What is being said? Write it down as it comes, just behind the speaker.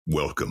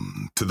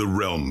Welcome to the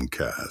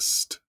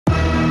Realmcast.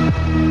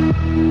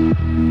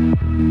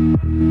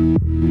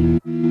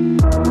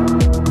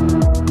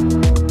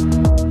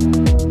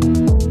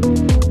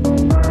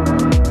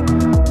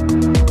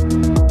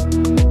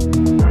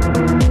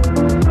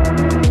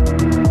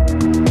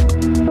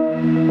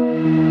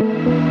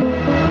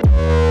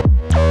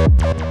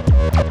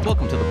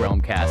 Welcome to the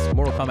Realmcast,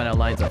 Mortal Kombat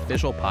Online's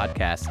official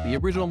podcast, the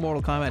original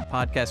Mortal Kombat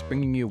podcast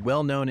bringing you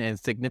well-known and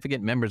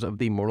significant members of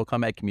the Mortal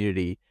Kombat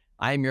community.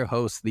 I am your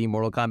host, the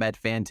Mortal Kombat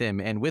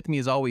Phantom, and with me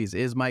as always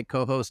is my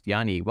co-host,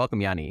 Yanni. Welcome,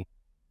 Yanni.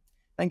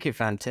 Thank you,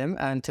 Phantom.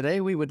 And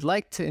today we would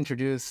like to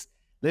introduce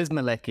Liz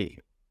Malecki,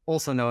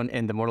 also known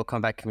in the Mortal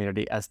Kombat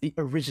community as the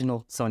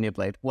original Sonya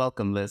Blade.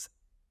 Welcome, Liz.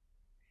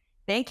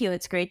 Thank you.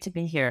 It's great to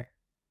be here.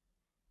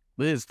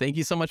 Liz, thank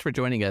you so much for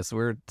joining us.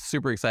 We're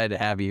super excited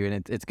to have you,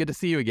 and it's good to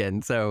see you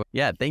again. So,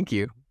 yeah, thank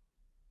you.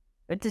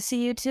 Good to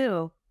see you,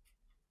 too.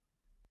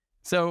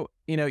 So,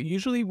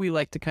 usually we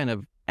like to kind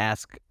of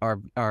ask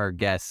our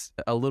guests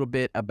a little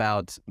bit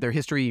about their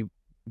history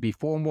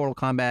before Mortal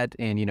Kombat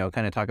and,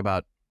 kind of talk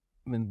about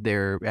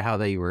how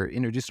they were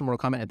introduced to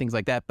Mortal Kombat and things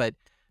like that. But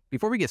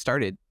before we get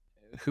started,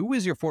 who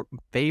was your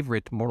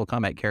favorite Mortal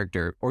Kombat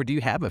character, or do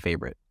you have a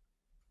favorite?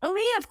 Oh,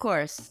 me, of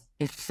course.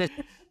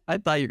 I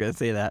thought you were going to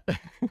say that.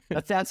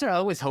 That's the answer I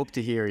always hope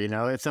to hear,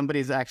 If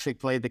somebody's actually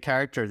played the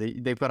character,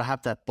 they've got to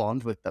have that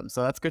bond with them.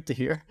 So that's good to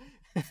hear.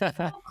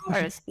 Of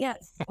course,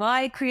 yes. Well,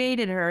 I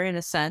created her in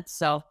a sense,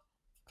 so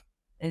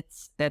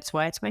that's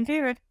why it's my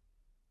favorite.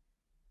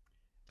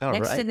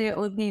 Next to it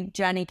would be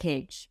Johnny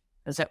Cage.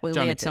 Is that we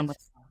had so much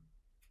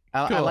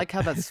fun. I like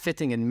how that's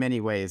fitting in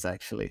many ways,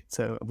 actually,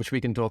 so which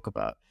we can talk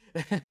about.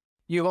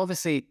 You've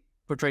obviously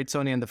portrayed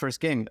Sonya in the first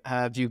game.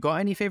 Have you got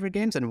any favorite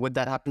games, and would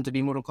that happen to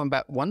be Mortal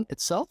Kombat 1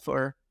 itself,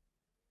 or?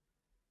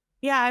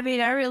 Yeah, I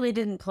mean, I really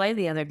didn't play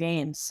the other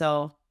games,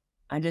 so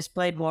I just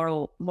played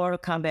Mortal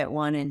Kombat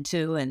 1 and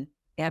 2, and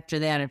after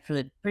that, I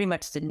pretty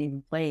much didn't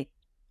even play.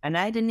 And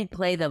I didn't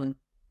play them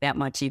that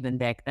much even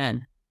back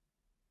then.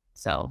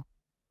 So.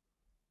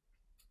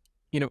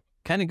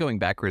 Kind of going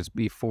backwards,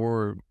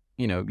 before,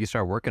 you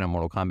start working on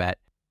Mortal Kombat,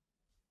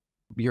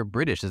 you're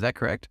British, is that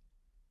correct?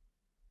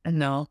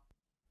 No.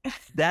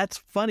 That's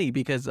funny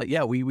because,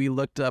 we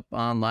looked up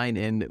online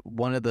and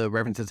one of the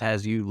references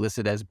has you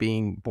listed as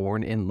being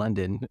born in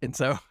London. And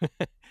so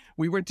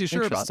we weren't too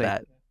sure about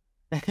that.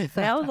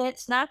 Well,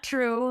 that's not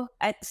true.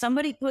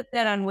 Somebody put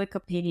that on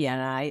Wikipedia,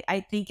 and I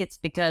think it's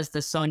because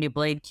the Sonya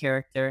Blade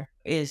character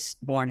is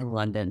born in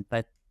London,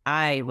 but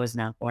I was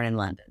not born in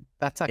London.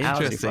 That's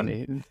actually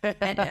funny.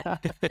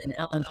 In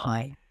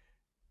Illinois.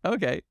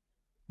 Okay.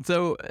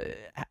 So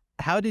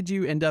how did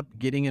you end up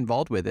getting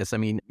involved with this? I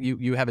mean,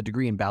 you have a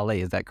degree in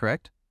ballet, is that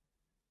correct?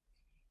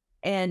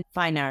 And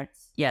fine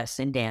arts, yes,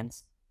 and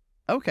dance.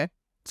 Okay.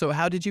 So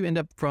how did you end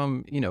up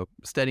from,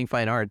 studying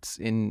fine arts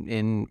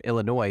in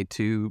Illinois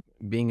to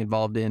being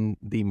involved in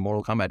the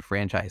Mortal Kombat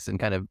franchise and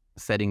kind of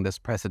setting this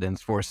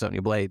precedence for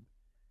Sonya Blade?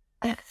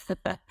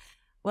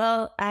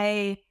 Well,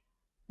 I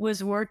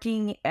was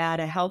working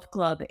at a health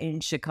club in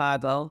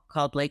Chicago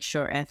called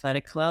Lakeshore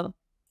Athletic Club.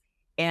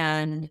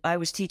 And I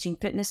was teaching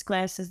fitness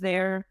classes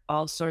there,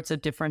 all sorts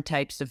of different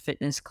types of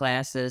fitness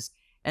classes.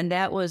 And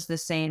that was the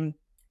same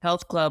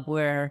health club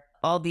where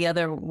all the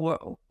other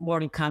Mortal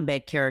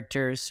Kombat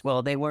characters,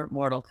 well, they weren't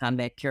Mortal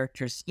Kombat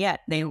characters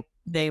yet.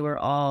 They were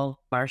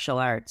all martial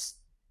arts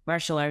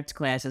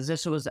classes.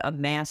 This was a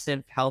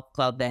massive health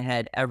club that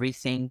had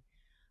everything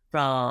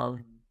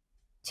from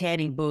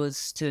tanning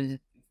booths to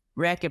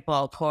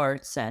racquetball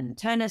courts and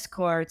tennis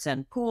courts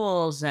and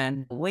pools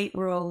and weight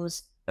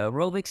rooms,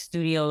 aerobic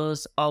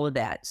studios, all of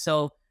that.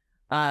 So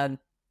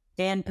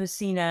Dan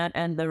Pacina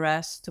and the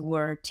rest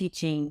were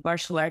teaching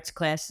martial arts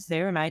classes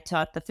there, and I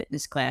taught the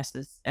fitness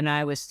classes. And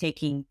I was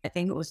taking, I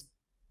think it was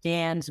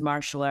Dan's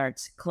martial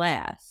arts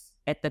class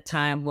at the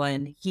time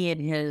when he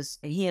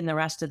and the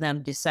rest of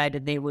them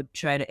decided they would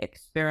try to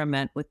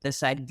experiment with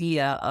this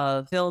idea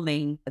of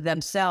filming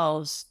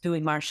themselves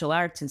doing martial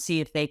arts and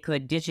see if they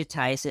could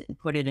digitize it and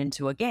put it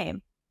into a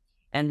game.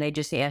 And they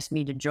just asked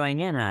me to join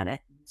in on it.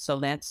 So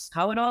that's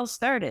how it all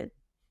started.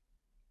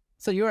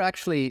 So you were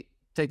actually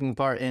taking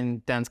part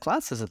in dance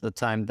classes at the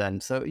time then.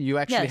 So you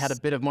actually had a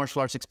bit of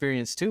martial arts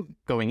experience too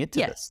going into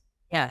this.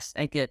 Yes,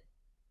 I did.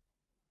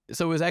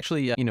 So it was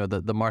actually,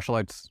 the martial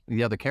arts,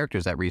 the other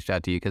characters that reached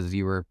out to you because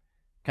you were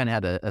kind of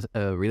had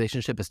a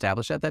relationship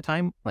established at that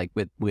time, like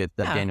with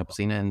Daniel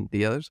Pacina and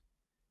the others?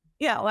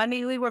 Yeah, well, I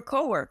mean, we were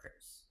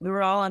coworkers. We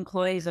were all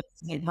employees of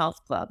the same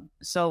health club.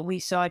 So we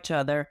saw each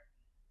other,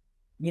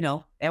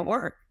 at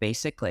work,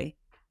 basically.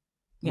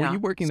 Were you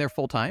working there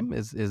full time?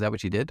 Is that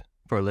what you did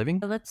for a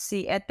living? Let's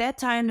see. At that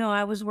time, no,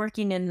 I was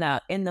working in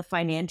the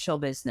financial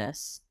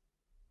business,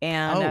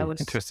 and I was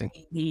interesting.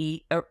 taking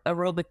the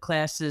aerobic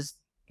classes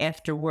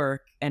after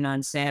work and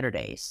on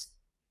Saturdays.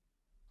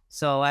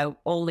 So I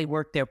only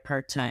worked there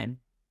part time.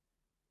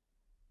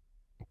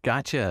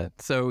 Gotcha.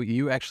 So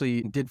you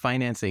actually did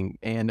financing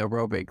and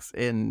aerobics,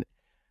 and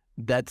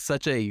that's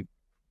such a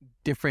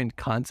different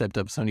concept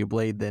of Sonya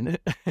Blade than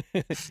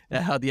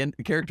how the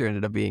character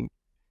ended up being.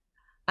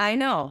 I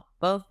know.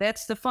 Well,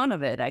 that's the fun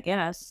of it, I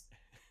guess.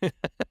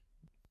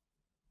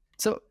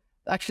 So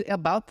actually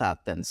about that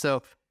then.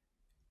 So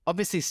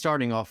obviously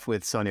starting off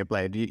with Sonya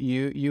Blade,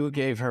 you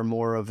gave her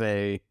more of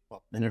an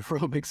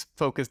aerobics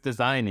focused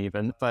design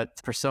even, but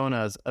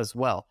personas as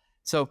well.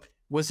 So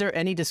was there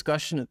any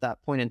discussion at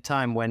that point in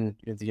time when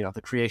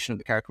the creation of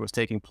the character was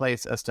taking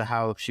place as to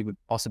how she would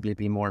possibly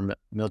be more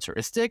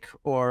militaristic,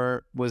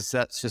 or was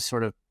that just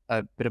sort of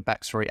a bit of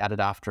backstory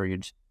added after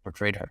you'd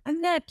portrayed her?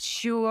 I'm not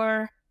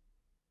sure.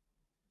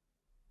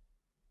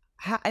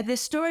 The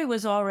story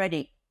was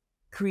already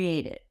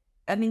created.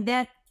 I mean,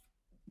 that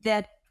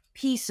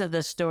piece of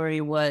the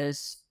story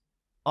was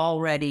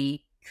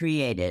already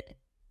created.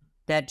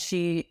 That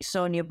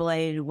Sonya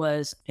Blade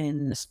was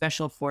in the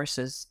special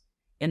forces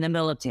in the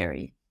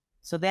military.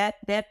 So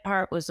that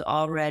part was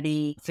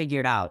already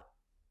figured out.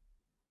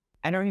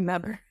 I don't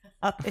remember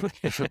how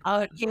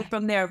it came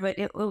from there, but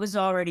it was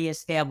already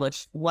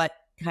established what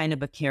kind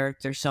of a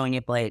character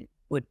Sonya Blade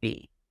would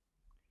be.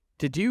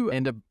 Did you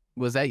end up,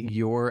 was that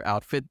your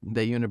outfit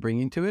that you ended up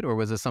bringing to it, or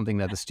was this something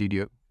that the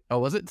studio, oh,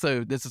 was it?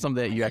 So this is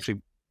something that you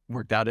actually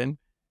worked out in?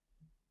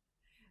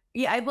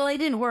 Yeah, I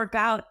didn't work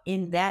out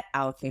in that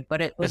outfit, but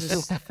it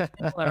was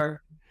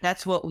similar.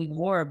 That's what we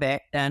wore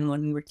back then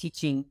when we were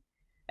teaching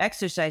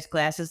exercise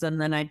classes. And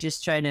then I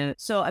just tried to,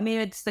 so, I mean,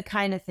 it's the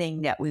kind of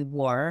thing that we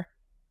wore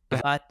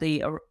at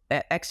the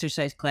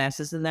exercise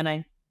classes. And then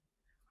I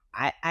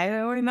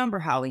don't remember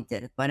how we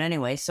did it. But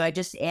anyway, so I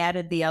just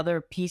added the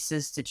other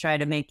pieces to try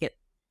to make it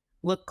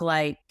look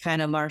like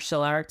kind of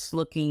martial arts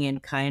looking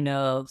and kind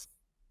of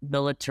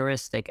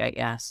militaristic, I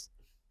guess.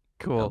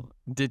 Cool.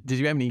 Did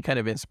you have any kind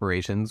of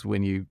inspirations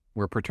when you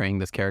were portraying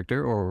this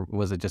character, or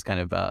was it just kind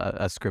of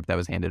a script that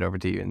was handed over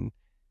to you and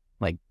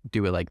like,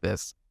 do it like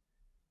this?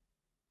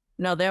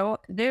 No,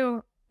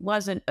 there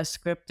wasn't a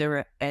script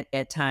there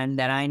at time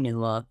that I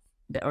knew of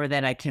or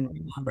that I can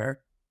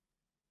remember.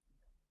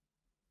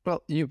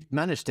 Well, you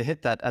managed to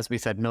hit that, as we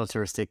said,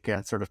 militaristic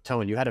sort of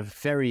tone. You had a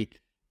very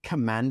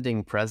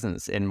commanding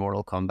presence in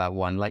Mortal Kombat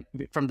 1, like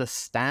from the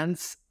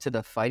stance to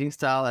the fighting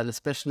style, and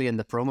especially in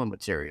the promo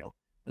material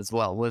as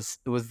well. Was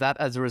that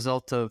as a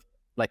result of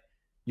like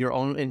your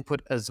own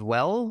input as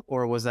well,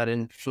 or was that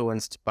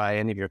influenced by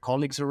any of your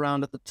colleagues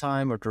around at the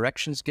time or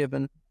directions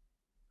given?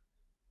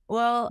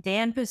 Well,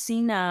 Dan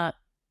Pacina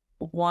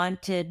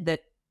wanted the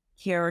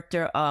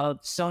character of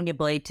Sonya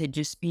Blade to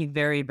just be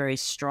very, very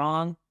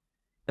strong,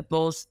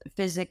 both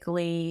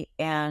physically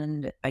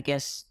and I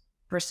guess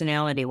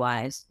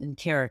personality-wise and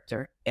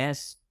character,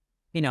 as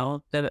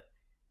a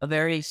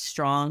very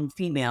strong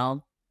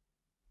female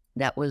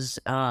that was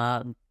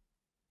a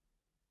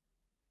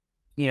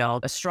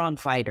strong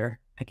fighter,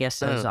 I guess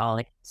that's all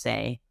I can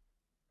say.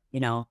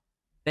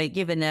 But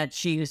given that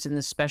she was in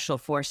the special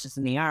forces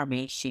in the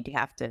army, she'd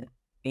have to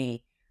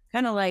be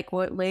kind of like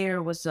what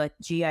later was like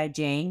G.I.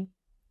 Jane.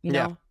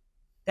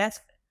 That's,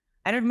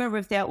 I don't remember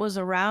if that was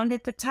around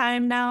at the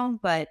time now,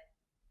 but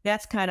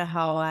that's kind of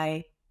how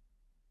I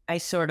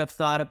sort of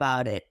thought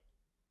about it.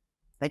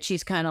 That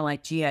she's kind of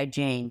like G.I.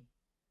 Jane,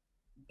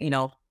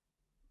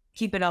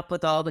 keeping up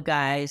with all the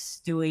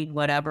guys, doing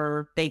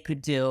whatever they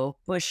could do,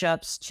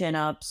 push-ups,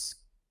 chin-ups,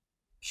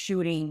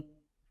 shooting,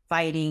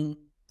 fighting,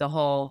 the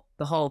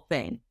whole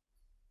thing.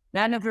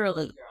 Not a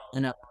girly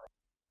girl,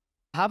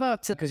 How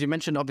about, because you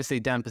mentioned obviously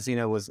Dan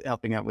Pacino was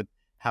helping out with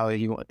how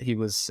he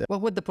was,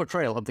 with the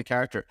portrayal of the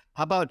character.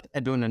 How about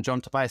Edwin and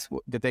John Tobias?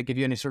 Did they give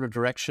you any sort of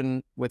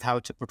direction with how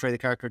to portray the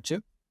character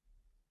too?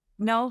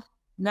 No,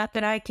 not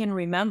that I can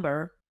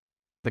remember.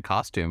 The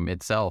costume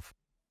itself,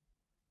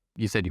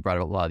 you said you brought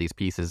a lot of these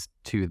pieces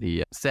to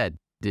the set.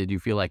 Did you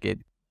feel like it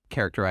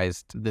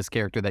characterized this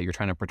character that you're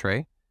trying to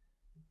portray?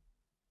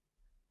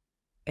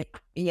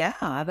 Yeah,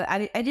 but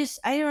I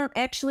don't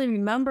actually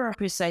remember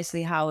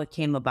precisely how it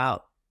came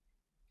about.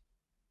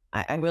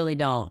 I really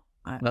don't.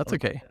 That's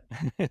okay.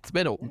 It's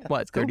been,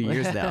 30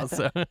 years now,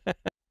 so...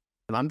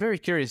 I'm very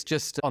curious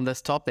just on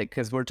this topic,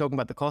 because we're talking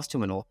about the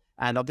costume and all,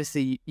 and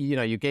obviously,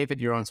 you gave it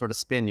your own sort of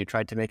spin. You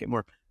tried to make it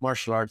more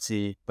martial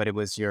artsy, but it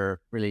was your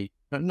really,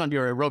 not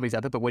your aerobics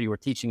outfit, but what you were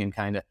teaching in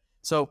kind of.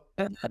 So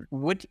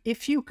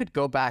if you could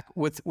go back,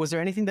 was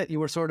there anything that you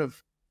were sort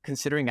of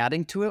considering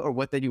adding to it, or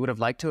what that you would have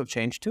liked to have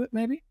changed to it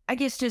maybe? I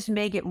guess just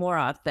make it more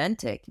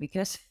authentic,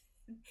 because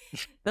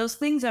those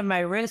things on my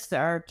wrist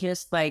are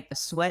just like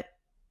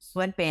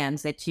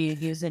sweatbands that you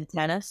use in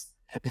tennis.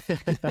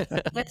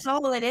 That's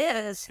all it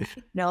is.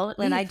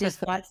 And I just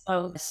got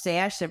a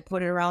sash and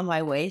put it around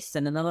my waist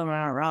and another one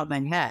around my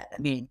head. I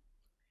mean,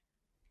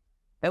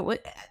 it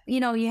would,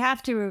 you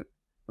have to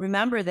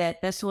remember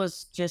that this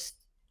was just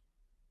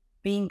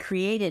being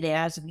created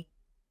as we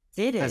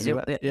did it.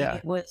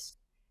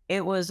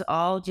 It was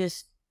all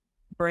just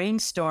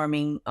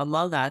brainstorming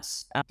among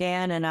us.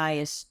 Dan and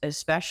I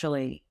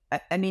especially.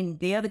 I mean,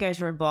 the other guys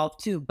were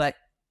involved too, but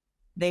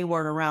they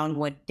weren't around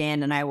when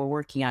Dan and I were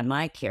working on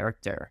my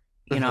character.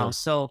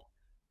 So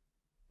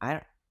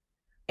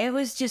it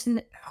was just,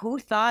 who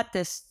thought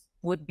this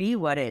would be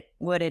what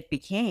it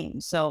became?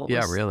 So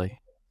yeah, really,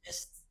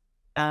 just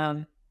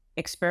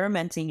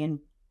experimenting and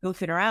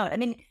goofing around. I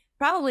mean,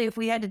 probably if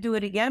we had to do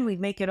it again,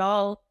 we'd make it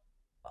all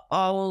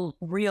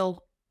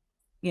real,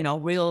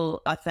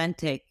 real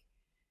authentic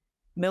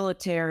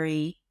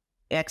military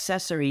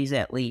accessories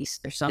at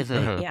least, or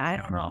something. Yeah, I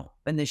don't know.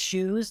 And the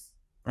shoes,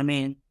 I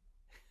mean,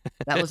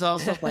 that was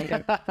also like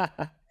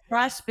a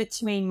cross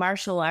between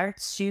martial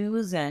arts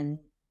shoes and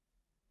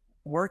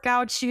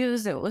workout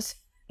shoes. It was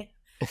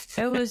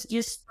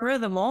just for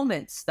the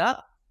moment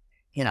stuff,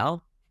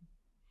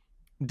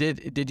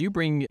 Did you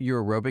bring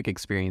your aerobic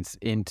experience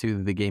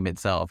into the game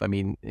itself? I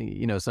mean,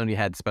 Sonya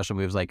had special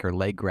moves like her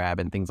leg grab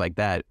and things like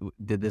that.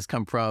 Did this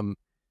come from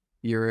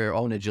your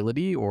own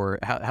agility, or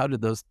how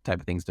did those type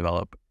of things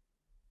develop?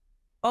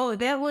 Oh,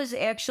 that was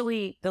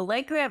actually, the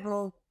leg grab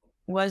move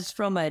was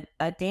from a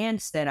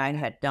dance that I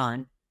had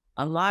done,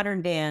 a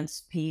modern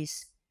dance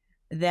piece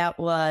it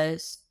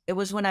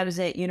was when I was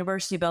at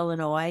University of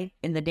Illinois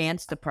in the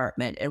dance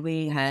department, and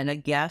we had a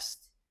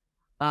guest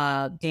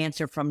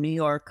dancer from New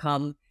York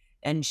come,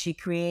 and she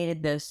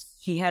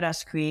had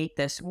us create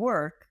this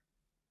work.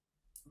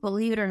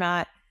 Believe it or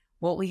not,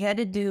 what we had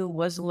to do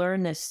was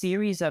learn a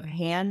series of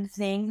hand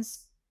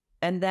things.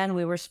 And then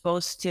we were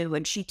supposed to,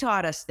 and she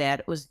taught us that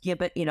it was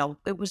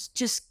it was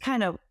just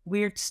kind of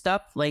weird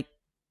stuff, like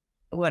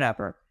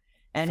whatever,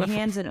 and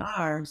hands and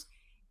arms.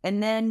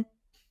 And then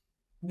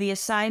the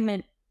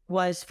assignment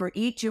was for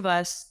each of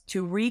us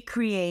to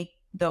recreate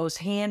those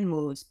hand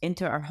moves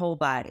into our whole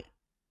body.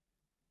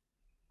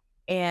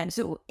 And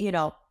so,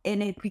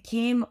 and it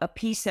became a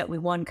piece that we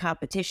won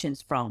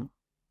competitions from.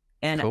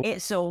 And Cool.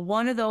 So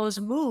one of those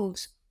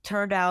moves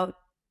turned out,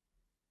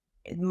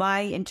 my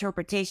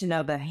interpretation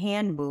of a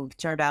hand move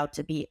turned out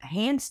to be a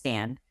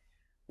handstand,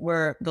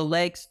 where the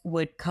legs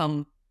would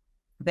come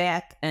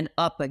back and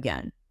up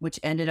again, which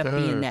ended up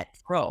being that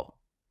throw.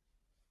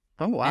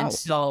 Oh, wow. And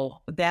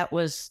so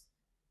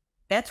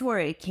that's where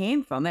it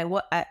came from.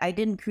 I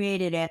didn't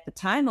create it at the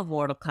time of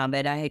Mortal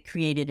Kombat. I had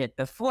created it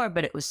before,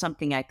 but it was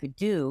something I could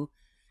do,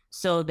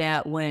 so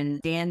that when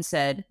Dan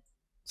said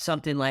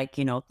something like,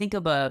 think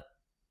of a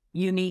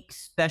unique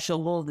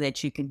special move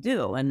that you can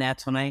do. And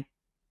that's when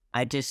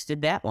I just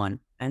did that one.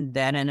 And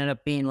that ended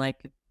up being like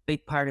a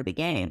big part of the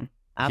game,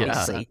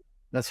 obviously. Yeah,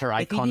 that's her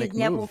iconic if you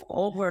did move. that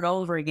over and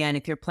over again,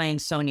 if you're playing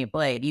Sonya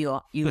Blade,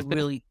 you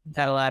really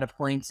got a lot of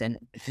points and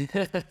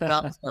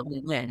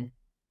ultimately win.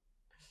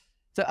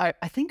 So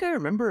I think I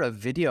remember a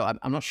video.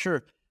 I'm not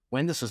sure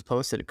when this was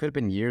posted. It could have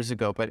been years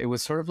ago, but it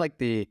was sort of like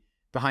the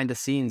behind the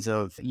scenes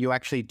of you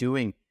actually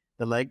doing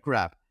the leg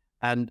grab.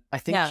 And I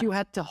think you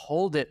had to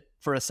hold it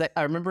for a sec.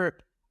 I remember,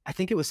 I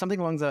think it was something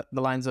along the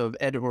lines of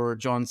Ed or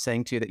John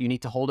saying to you that you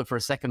need to hold it for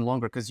a second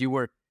longer because you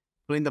were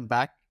pulling them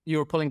back. You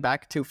were pulling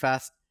back too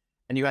fast,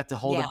 and you had to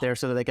hold it there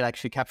so that they could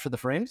actually capture the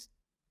frames.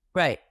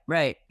 Right.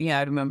 Yeah,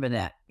 I remember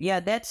that. Yeah,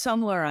 that's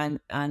somewhere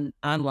on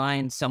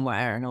online somewhere.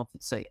 I don't know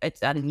if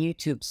it's on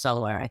YouTube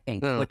somewhere, I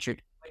think, what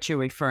you're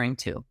referring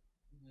to.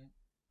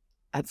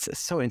 That's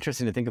so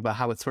interesting to think about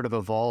how it's sort of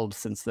evolved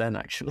since then,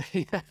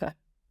 actually.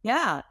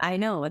 Yeah, I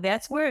know.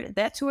 That's where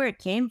it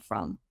came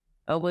from.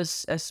 It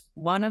was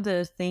one of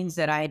the things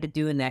that I had to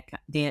do in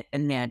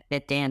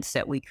that dance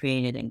that we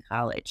created in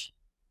college.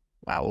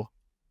 Wow.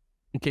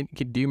 Do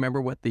you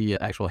remember what the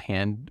actual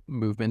hand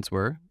movements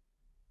were?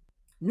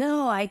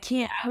 No, I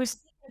can't. I was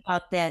thinking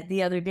about that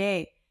the other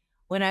day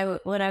when I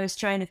was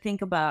trying to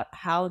think about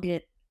how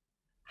did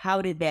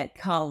that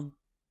come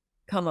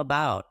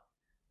about.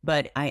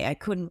 But I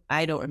couldn't.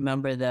 I don't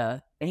remember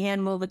the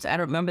hand movements. I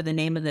don't remember the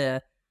name of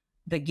the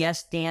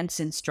guest dance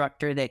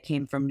instructor that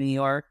came from New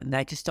York, and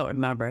I just don't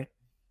remember it.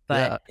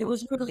 But it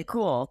was really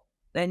cool.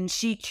 And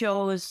she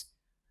chose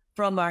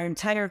from our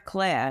entire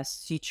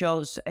class. She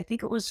chose, I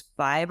think it was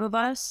 5 of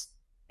us.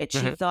 And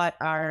she thought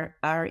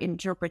our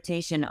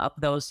interpretation of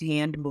those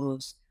hand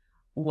moves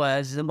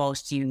was the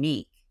most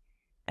unique.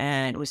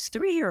 And it was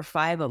 3 or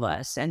 5 of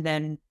us. And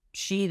then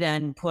she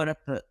put up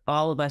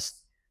all of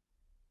us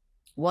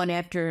one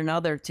after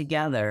another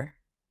together.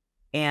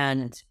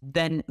 And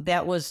then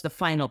that was the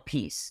final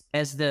piece.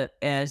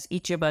 As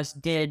each of us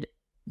did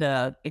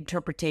the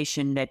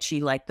interpretation that she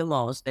liked the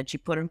most, that she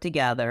put them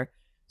together.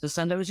 So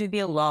sometimes we'd be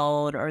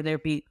alone, or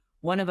there'd be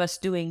one of us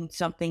doing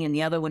something and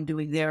the other one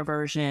doing their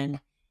version,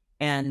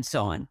 and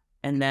so on.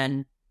 And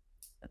then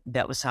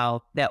that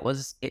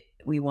was it.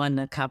 We won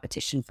the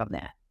competition from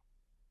that.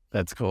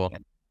 That's cool.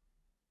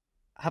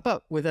 How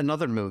about with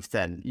another move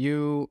then?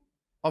 You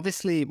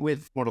obviously,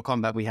 with Mortal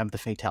Kombat, we have the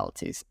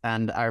fatalities.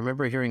 And I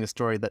remember hearing a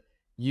story that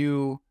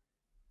you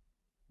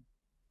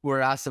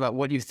were asked about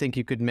what you think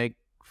you could make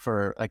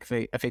for like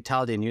a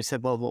fatality. And you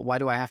said, well, why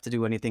do I have to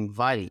do anything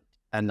violent?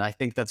 And I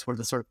think that's where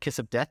the sort of kiss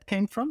of death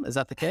came from. Is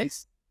that the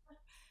case?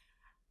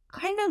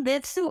 I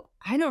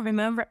don't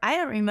remember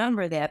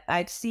that.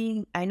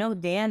 I know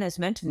Dan has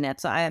mentioned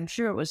that, so I'm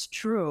sure it was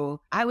true.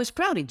 I was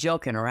probably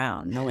joking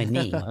around, knowing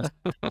me.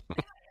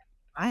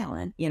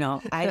 Violent,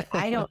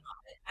 I don't,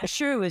 I'm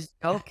sure it was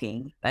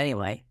joking.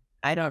 Anyway,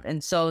 I don't.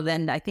 And so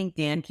then I think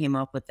Dan came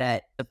up with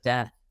that of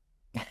death.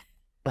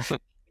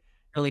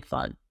 Really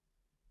fun.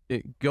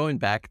 Going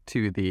back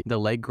to the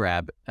leg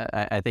grab,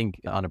 I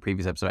think on a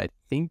previous episode, I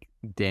think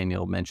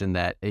Daniel mentioned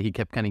that he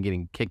kept kind of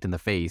getting kicked in the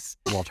face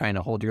while trying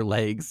to hold your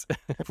legs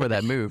for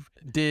that move.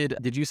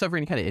 Did you suffer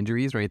any kind of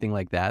injuries or anything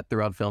like that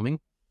throughout filming?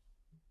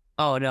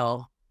 Oh,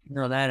 no.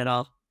 No, that at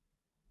all.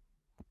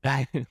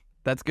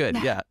 That's good.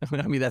 Yeah.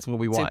 I mean, that's what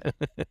we want.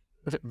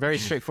 Very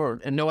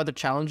straightforward. And no other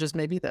challenges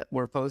maybe that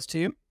were posed to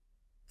you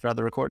throughout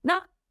the record?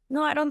 No,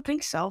 I don't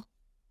think so.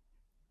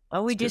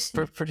 Well, we just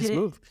pretty did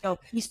smooth. it,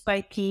 piece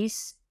by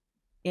piece.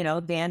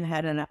 Dan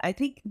had I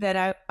think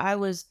that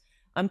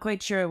I'm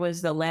quite sure it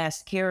was the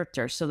last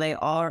character. So they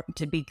are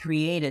to be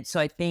created. So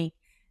I think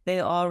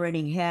they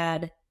already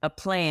had a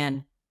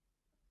plan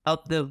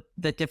of the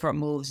different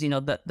moves,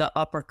 the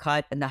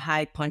uppercut and the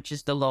high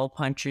punches, the low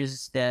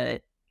punches,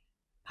 the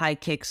high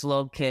kicks,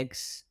 low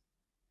kicks.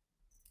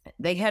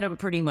 They had them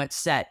pretty much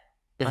set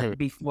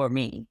before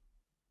me,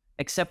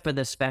 except for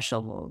the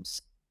special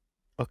moves.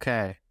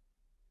 Okay.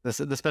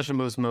 The special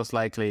moves most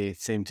likely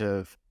seem to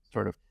have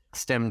sort of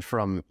stemmed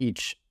from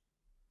each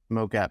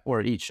mocap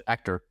or each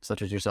actor,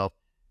 such as yourself,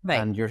 Right.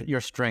 and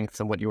your strengths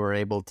and what you were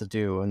able to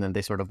do, and then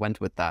they sort of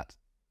went with that.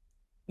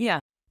 Yeah.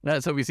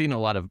 So we've seen a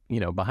lot of,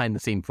 behind the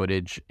scene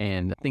footage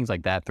and things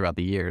like that throughout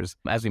the years.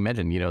 As we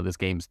mentioned, this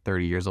game's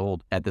 30 years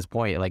old at this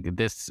point. Like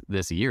this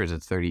year is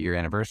its 30-year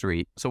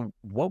anniversary. So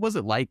what was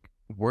it like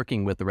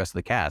working with the rest of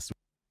the cast?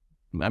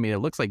 I mean, it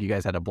looks like you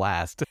guys had a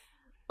blast.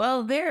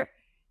 Well,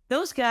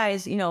 those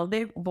guys,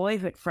 they're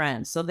boyhood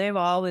friends, so they're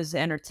always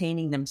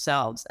entertaining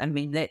themselves. I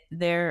mean,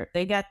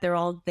 they got their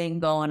own thing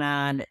going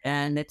on,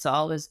 and it's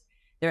always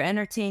they're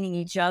entertaining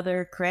each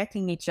other,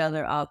 cracking each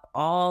other up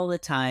all the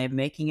time,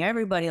 making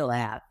everybody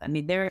laugh. I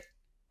mean, they're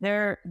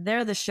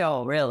the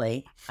show,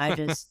 really. I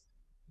just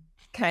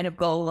kind of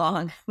go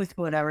along with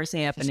whatever's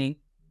happening.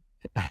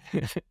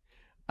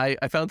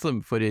 I found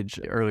some footage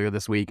earlier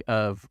this week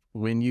of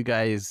when you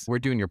guys were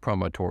doing your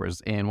promo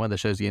tours, and one of the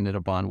shows you ended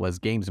up on was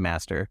Games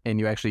Master, and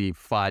you actually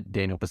fought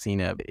Daniel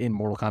Pacina in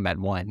Mortal Kombat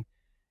 1.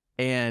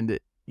 And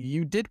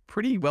you did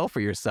pretty well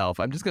for yourself.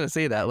 I'm just going to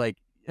say that. Like,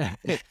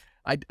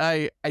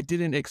 I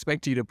didn't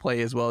expect you to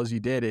play as well as you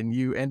did, and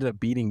you ended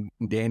up beating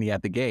Danny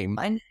at the game.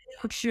 I'm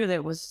sure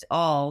that was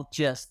all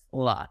just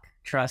luck.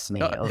 Trust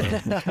me.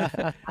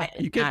 I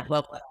did not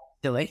love what I was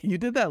doing. You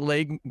did that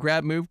leg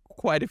grab move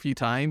quite a few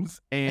times,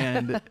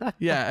 and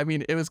yeah, I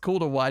mean, it was cool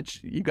to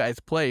watch you guys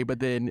play, but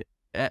then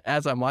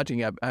as I'm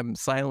watching, I'm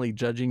silently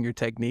judging your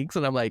techniques,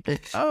 and I'm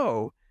like,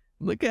 oh,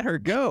 look at her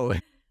go.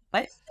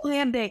 I still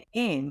have that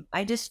game.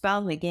 I just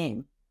found the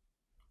game.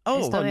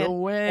 Oh, no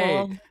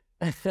way.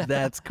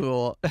 That's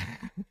cool.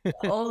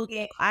 Old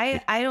game.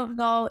 I don't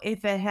know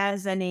if it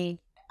has any,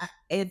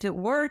 if it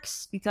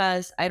works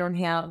because I don't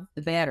have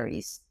the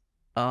batteries.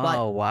 Oh,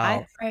 But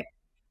wow.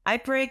 I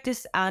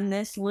practiced on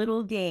this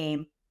little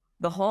game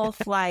the whole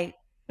flight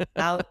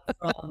out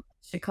from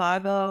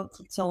Chicago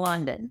to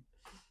London,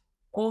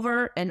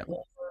 over and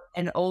over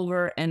and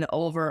over and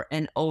over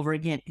and over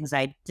again, because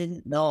I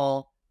didn't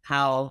know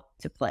how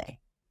to play.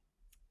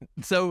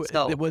 So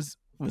it was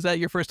that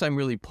your first time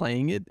really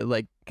playing it,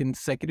 like,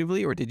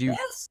 consecutively, or did you?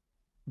 Yes.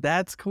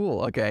 That's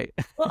cool. Okay.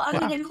 Well, I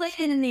mean, I played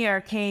it in the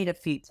arcade a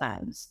few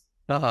times.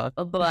 Uh-huh.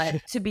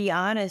 But to be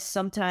honest,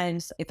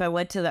 sometimes if I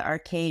went to the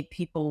arcade,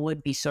 people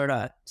would be sort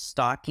of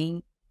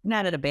stalking,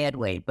 not in a bad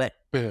way, but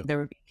there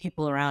would be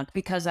people around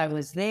because I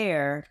was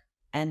there.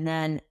 And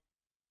then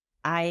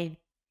I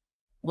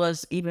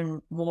was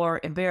even more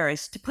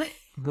embarrassed to play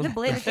the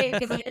game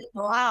because I didn't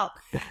know how.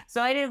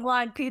 So I didn't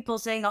want people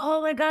saying,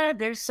 oh my God,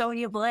 there's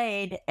Sonya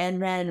Blade.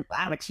 And then,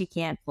 wow, but she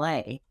can't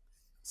play.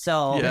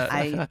 So Yeah.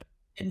 I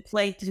didn't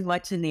play too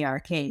much in the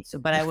arcade.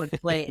 But I would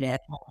play it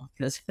at home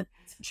because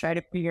try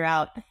to figure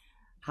out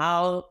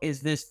how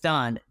is this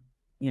done,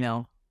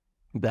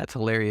 That's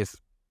hilarious.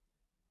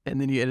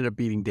 And then you ended up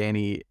beating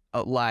Danny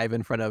live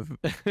in front of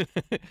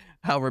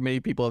however many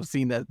people have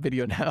seen that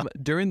video now.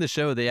 During the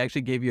show, they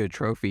actually gave you a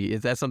trophy.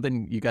 Is that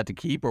something you got to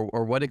keep,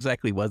 or what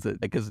exactly was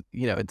it? Because,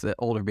 it's an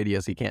older video,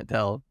 so you can't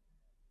tell.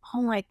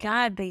 Oh my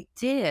God, they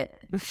did.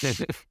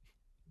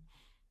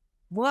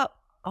 Well,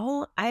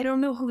 I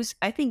don't know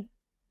I think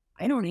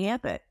I don't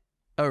have it.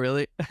 Oh,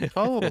 really?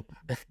 Oh,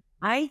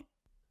 I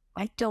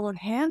don't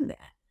have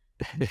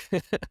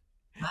that.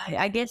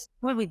 I guess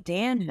probably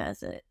Dan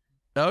has it.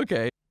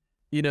 Okay.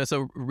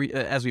 So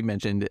as we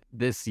mentioned,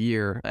 this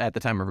year at the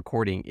time of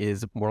recording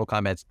is Mortal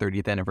Kombat's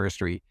 30th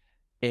anniversary.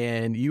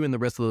 And you and the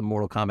rest of the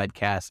Mortal Kombat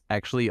cast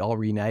actually all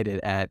reunited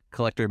at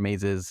Collector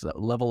Maze's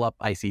Level Up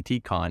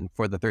ICT Con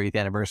for the 30th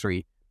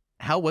anniversary.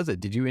 How was it?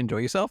 Did you enjoy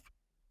yourself?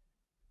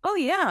 Oh,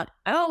 yeah.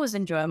 I always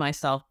enjoy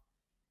myself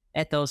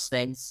at those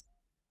things.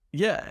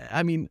 Yeah.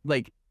 I mean,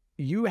 like,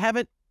 you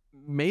haven't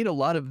made a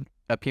lot of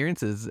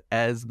appearances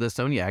as the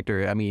Sonya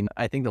actor. I mean,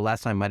 I think the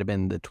last time might have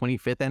been the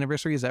 25th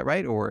anniversary. Is that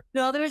right? Or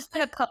no, there's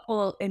been a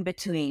couple in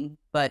between,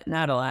 but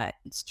not a lot.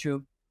 It's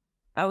true.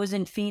 I was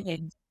in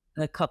Phoenix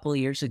a couple of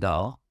years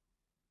ago.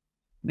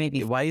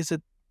 Maybe. why is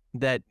it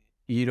that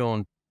you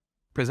don't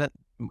present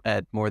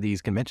at more of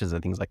these conventions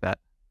and things like that?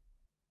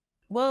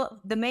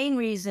 Well, the main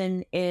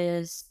reason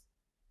is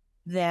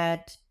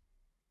that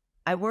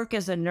I work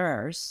as a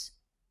nurse,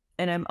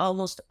 and I'm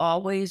almost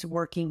always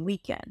working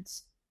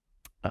weekends.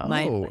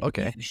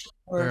 Okay.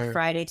 Or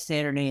Friday,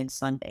 Saturday, and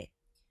Sunday.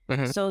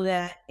 So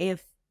that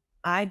if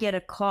I get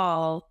a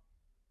call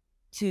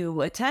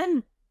to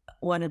attend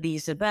one of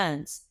these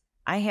events,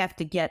 I have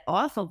to get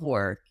off of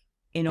work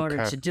in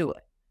order to do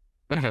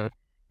it.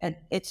 And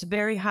it's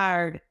very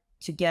hard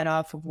to get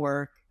off of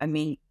work. I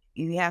mean,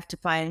 you have to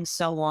find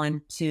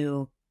someone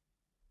to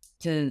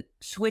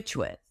switch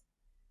with.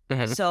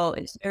 So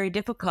it's very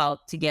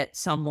difficult to get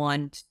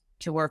someone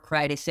to work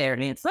Friday,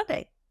 Saturday, and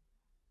Sunday.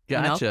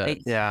 Gotcha.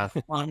 Yeah.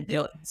 Want to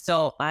do it.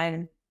 So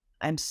I'm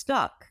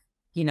stuck.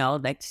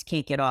 I just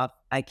can't get off.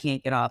 I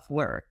can't get off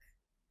work,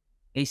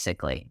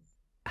 basically.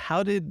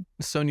 How did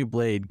Sonya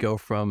Blade go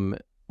from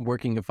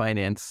working in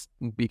finance,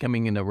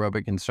 becoming an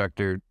aerobic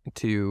instructor,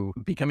 to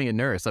becoming a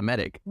nurse, a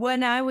medic?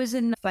 When I was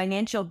in the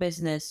financial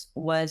business,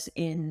 was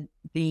in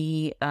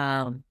the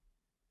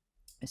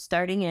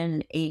starting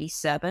in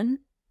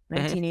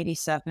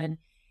 1987,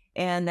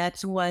 and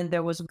that's when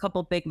there was a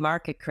couple big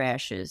market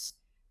crashes.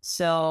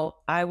 So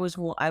I was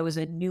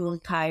a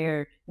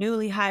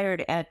newly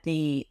hired at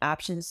the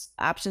options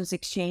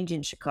exchange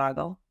in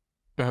Chicago,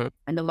 and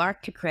the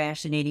market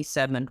crash in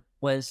 87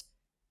 was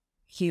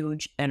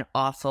huge and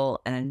awful,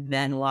 and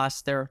men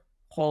lost their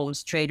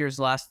homes. Traders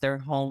lost their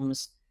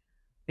homes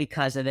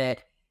because of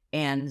it,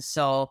 and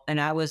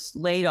I was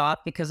laid off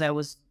because I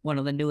was one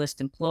of the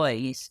newest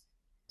employees.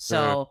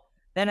 So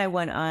then I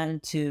went on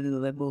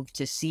to move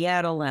to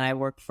Seattle, and I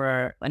worked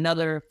for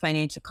another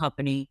financial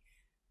company.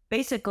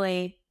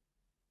 Basically,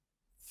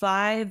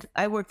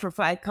 I worked for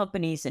 5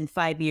 companies in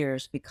 5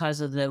 years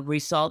because of the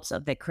results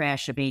of the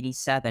crash of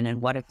 87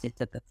 and what it did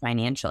to the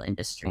financial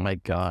industry. Oh my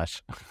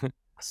gosh.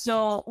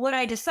 So what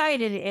I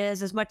decided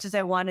is, as much as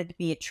I wanted to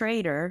be a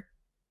trader,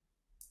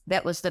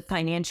 that was the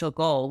financial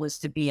goal, was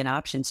to be an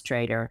options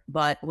trader.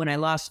 But when I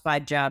lost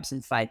 5 jobs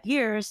in 5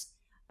 years,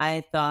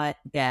 I thought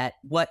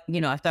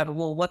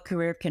well, what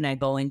career can I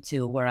go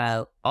into where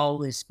I'll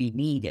always be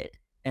needed?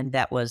 And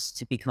that was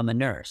to become a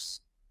nurse.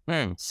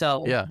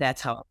 So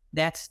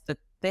that's the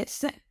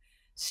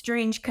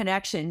strange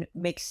connection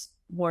makes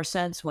more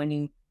sense when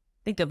you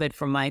think of it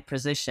from my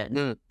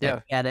position.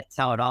 Yeah, that's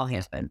how it all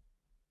happened.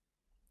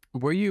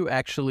 Were you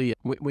actually,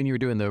 when you were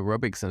doing the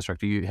aerobics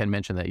instructor, you had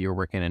mentioned that you were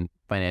working in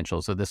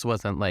financial, so this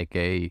wasn't like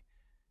a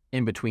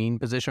in-between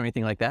position or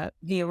anything like that?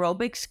 The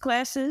aerobics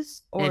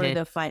classes or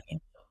the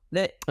financial?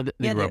 The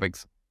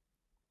aerobics.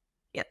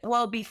 Yeah.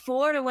 Well,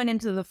 before I went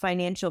into the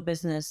financial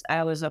business,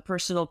 I was a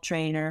personal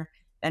trainer,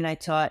 and I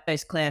taught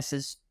those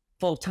classes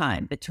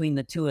full-time between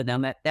the two of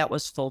them. That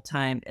was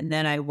full-time. And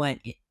then I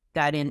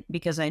got in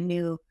because I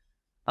knew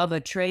of a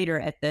trader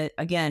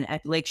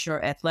at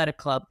Lakeshore Athletic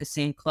Club, the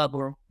same club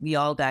where we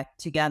all got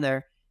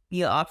together.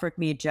 He offered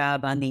me a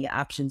job on the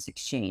options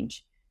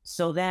exchange.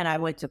 So then I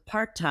went to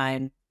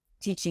part-time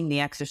teaching the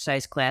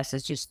exercise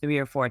classes just 3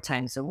 or 4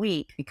 times a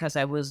week because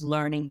I was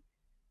learning.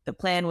 The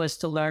plan was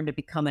to learn to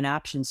become an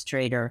options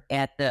trader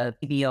at the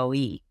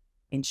BOE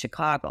in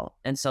Chicago.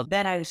 And so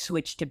then I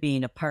switched to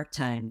being a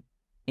part-time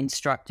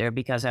instructor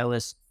because I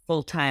was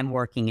full-time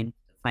working in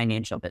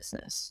financial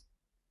business.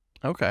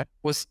 Okay.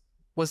 Was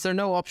there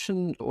no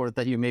option, or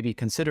that you maybe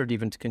considered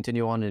even, to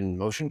continue on in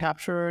motion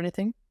capture or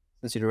anything,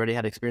 since you'd already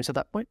had experience at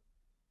that point?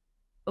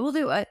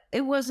 Well,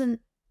 it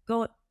wasn't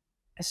going,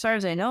 as far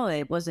as I know,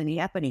 it wasn't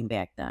happening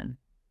back then.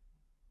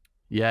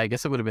 Yeah, I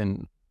guess it would have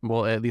been,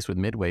 well, at least with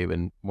Midway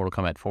in Mortal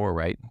Kombat 4,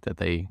 right? That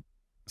they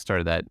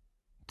started that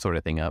sort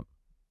of thing up.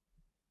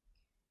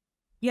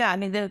 Yeah, I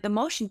mean, the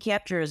motion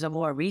capture is a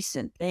more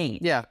recent thing.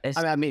 Yeah,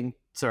 I mean,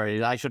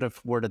 sorry, I should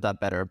have worded that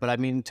better. But I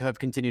mean, to have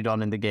continued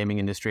on in the gaming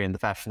industry in the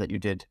fashion that you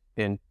did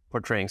in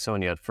portraying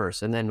Sonya at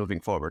first, and then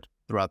moving forward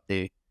throughout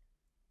the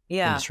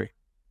industry.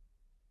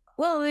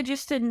 Well,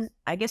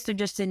 I guess there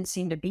just didn't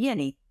seem to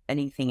be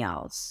anything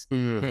else.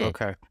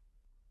 Okay.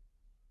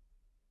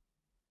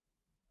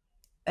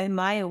 In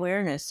my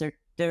awareness,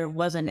 there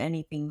wasn't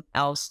anything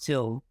else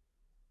to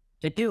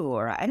do,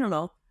 or I don't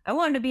know. I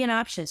wanted to be an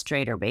options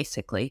trader,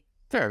 basically.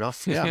 Fair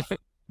enough. Yeah.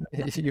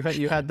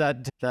 you had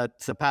that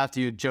path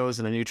you chose,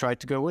 and then you tried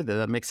to go with it.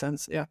 That makes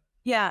sense. Yeah.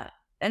 Yeah.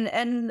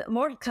 And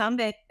Mortal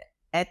Kombat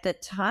at the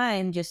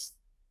time, just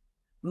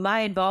my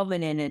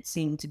involvement in it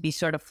seemed to be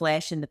sort of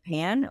flash in the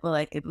pan.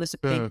 Like, it was a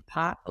big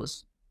pop. It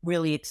was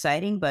really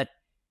exciting, but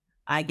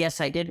I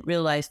guess I didn't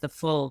realize the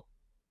full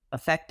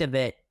effect of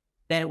it,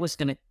 that it was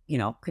going to,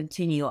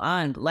 continue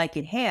on like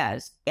it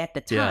has at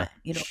the time.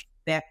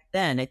 Back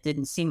then, it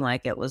didn't seem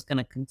like it was going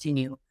to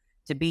continue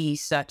to be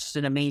such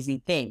an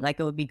amazing thing. Like,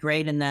 it would be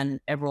great, and then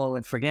everyone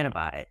would forget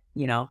about it,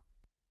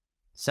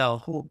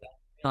 So,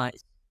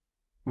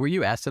 were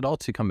you asked at all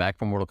to come back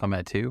from Mortal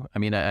Kombat 2? I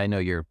mean, I know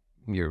your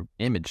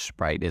image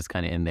sprite is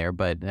kind of in there,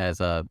 but as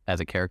a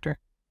character?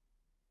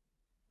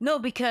 No,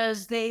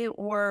 because the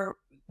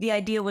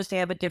idea was to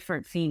have a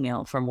different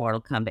female for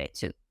Mortal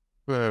Kombat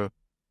 2.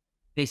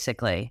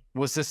 Basically.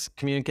 Was this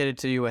communicated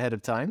to you ahead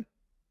of time?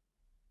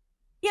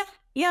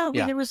 Yeah. I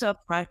mean, there was a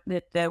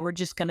project that we're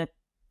just going to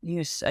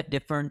use a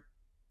different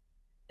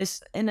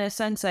it's in a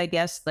sense, I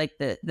guess, like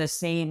the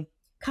same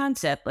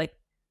concept, like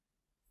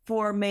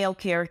 4 male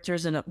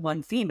characters and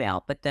 1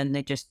 female, but then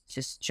they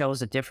just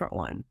chose a different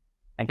one,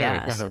 I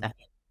guess.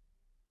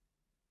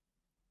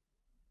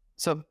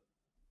 So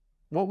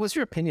what was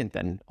your opinion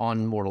then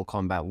on Mortal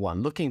Kombat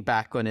 1? Looking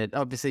back on it,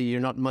 obviously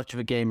you're not much of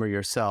a gamer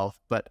yourself,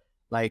 but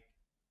like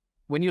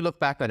when you look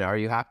back on it, are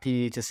you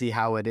happy to see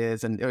how it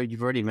is? And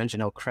you've already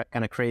mentioned how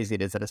kind of crazy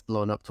it is that it's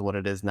blown up to what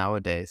it is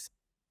nowadays.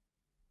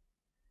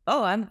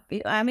 Oh,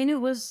 I mean,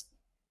 it was,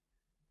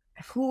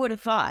 who would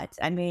have thought?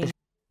 I mean,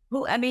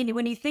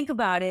 when you think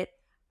about it,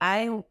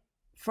 I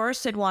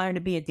first had wanted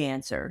to be a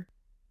dancer,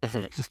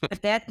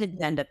 but that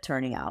didn't end up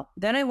turning out.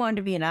 Then I wanted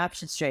to be an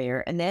options trader,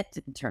 and that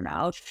didn't turn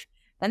out.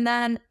 And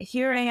then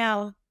here I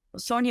am,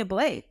 Sonya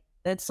Blade.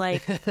 That's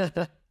like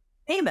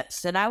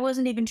famous, and I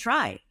wasn't even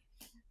trying.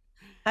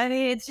 I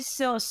mean, it's just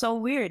so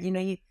weird. You know,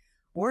 you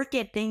work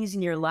at things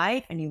in your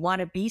life, and you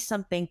want to be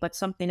something, but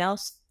something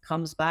else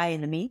comes by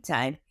in the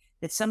meantime.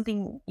 It's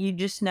something you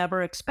just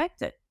never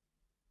expected,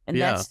 and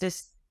that's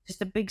just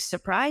a big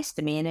surprise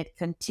to me. And it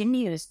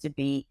continues to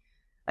be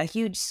a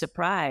huge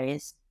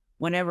surprise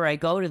whenever I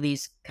go to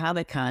these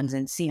Comic-Cons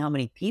and see how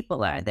many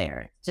people are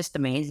there. It's just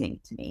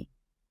amazing to me.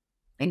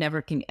 I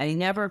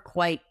never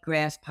quite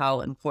grasp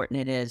how important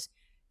it is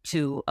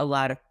to a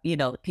lot of,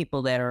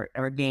 people that are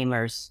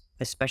gamers,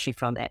 especially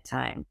from that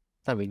time.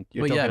 I mean,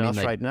 you're talking to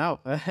us right now.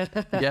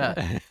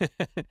 Yeah.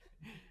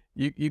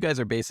 You guys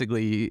are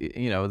basically,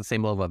 the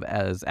same level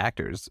as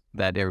actors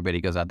that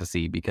everybody goes out to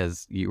see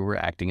because you were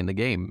acting in the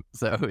game.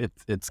 So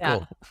it's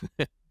cool.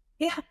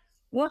 Yeah.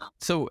 Well,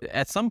 so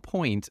at some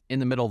point in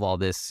the middle of all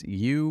this,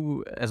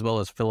 you, as well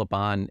as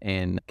Philippon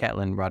and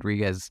Catlin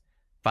Rodriguez,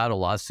 filed a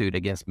lawsuit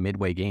against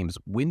Midway Games.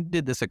 When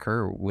did this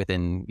occur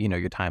within,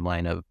 your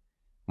timeline of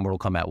Mortal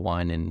Kombat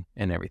 1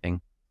 and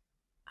everything?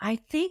 I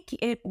think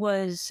it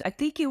was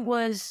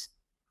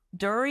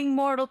during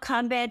Mortal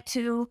Kombat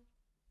 2.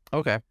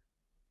 Okay.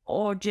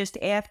 Or just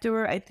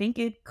after. I think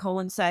it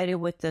coincided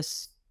with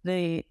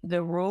the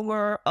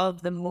rumor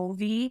of the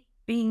movie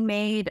being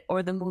made,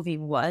 or the movie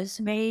was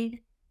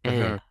made.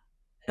 Mm-hmm.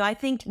 So I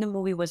think the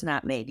movie was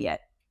not made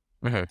yet.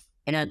 Mm-hmm.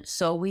 And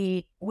so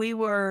we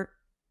were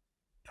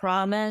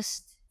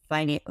promised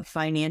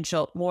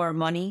financial more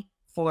money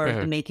for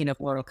the making of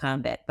Mortal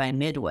Kombat by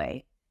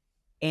Midway,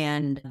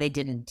 and they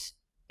didn't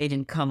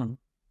come.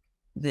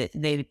 They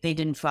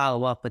didn't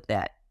follow up with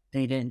that.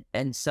 They didn't,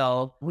 and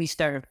so we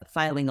started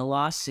filing a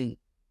lawsuit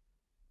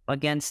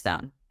against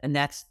them, and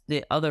that's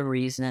the other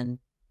reason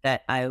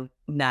that I'm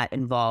not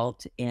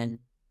involved in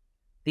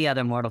the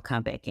other Mortal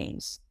Kombat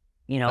games.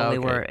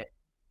 Okay.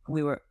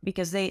 we were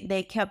because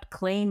they kept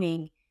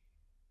claiming.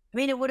 I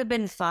mean, it would have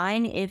been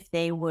fine if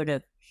they would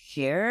have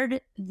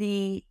shared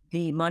the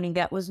money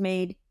that was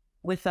made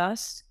with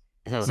us,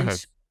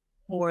 since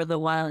we're the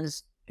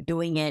ones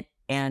doing it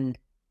and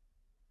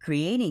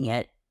creating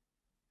it.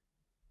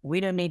 We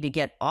don't need to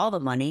get all the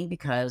money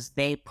because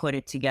they put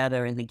it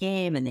together in the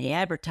game and they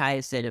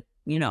advertised it,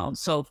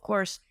 So of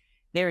course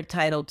they're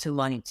entitled to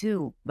money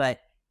too,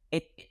 but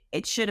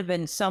it should have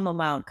been some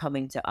amount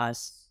coming to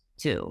us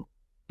too.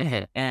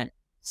 And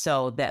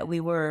so that we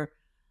were,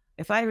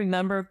 if I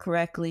remember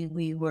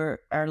correctly,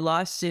 our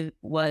lawsuit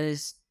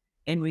was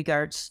in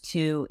regards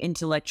to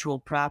intellectual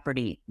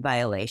property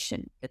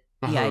violation.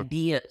 The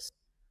ideas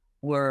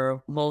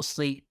were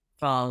mostly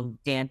from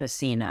Dan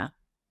Pacina,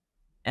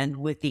 and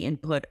with the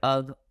input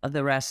of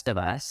the rest of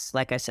us.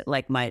 Like I said,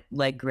 like my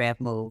leg grab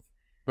move,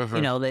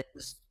 that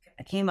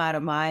came out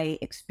of my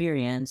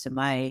experience and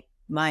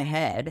my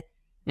head,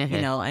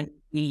 and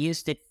we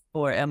used it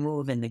for a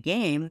move in the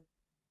game.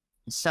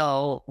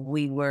 So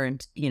we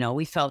weren't,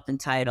 we felt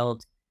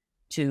entitled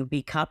to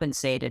be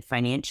compensated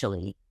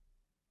financially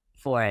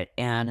for it,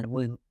 and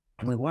we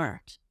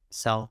weren't.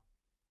 So,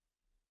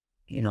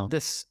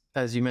 this,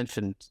 as you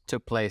mentioned,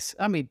 took place,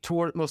 I mean,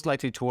 most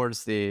likely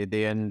towards the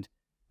end,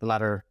 the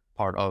latter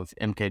part of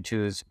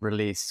MK2's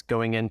release,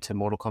 going into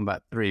Mortal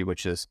Kombat 3,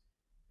 which is,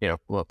 you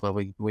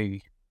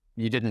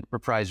didn't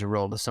reprise your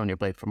role as Sonya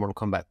Blade for Mortal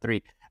Kombat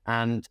 3.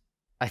 And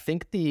I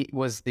think the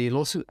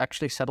lawsuit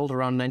actually settled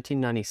around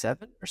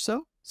 1997 or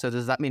so? So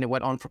does that mean it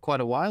went on for quite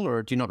a while,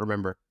 or do you not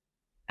remember?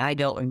 I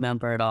don't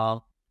remember at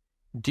all.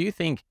 Do you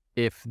think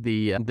if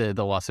the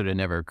lawsuit had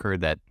never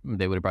occurred, that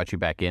they would have brought you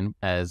back in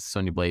as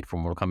Sonya Blade for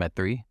Mortal Kombat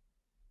 3?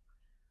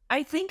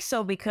 I think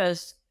so,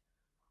 because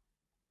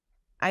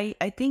I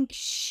think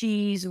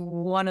she's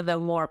one of the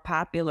more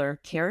popular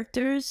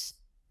characters.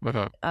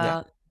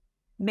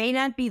 May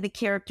not be the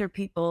character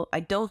people.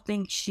 I don't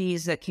think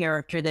she's a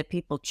character that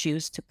people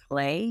choose to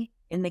play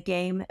in the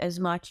game as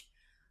much.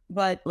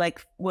 But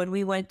like when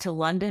we went to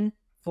London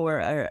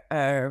for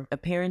our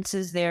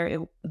appearances there,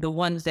 the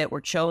ones that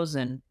were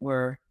chosen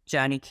were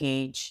Johnny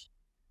Cage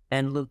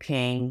and Liu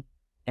Kang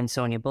and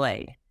Sonya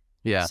Blade.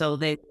 Yeah. So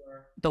they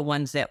were the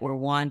ones that were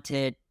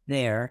wanted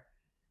there.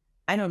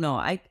 I don't know.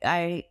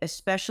 I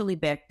especially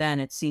back then,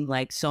 it seemed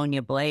like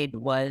Sonya Blade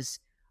was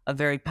a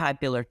very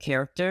popular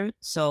character.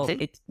 So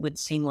it would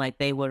seem like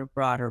they would have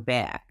brought her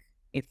back.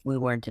 if we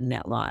weren't in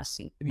that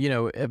lawsuit. You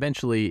know,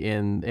 eventually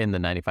in the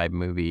 95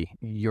 movie,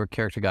 your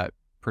character got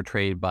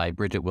portrayed by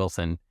Bridget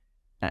Wilson.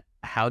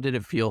 How did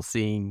it feel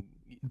seeing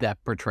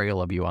that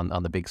portrayal of you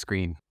on the big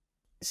screen?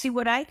 See,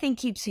 what I think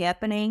keeps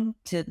happening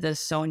to the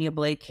Sonya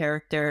Blade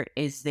character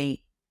is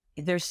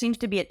there seems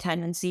to be a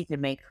tendency to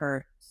make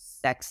her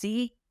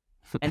sexy,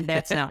 and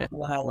that's not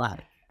what I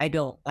like. I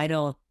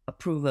don't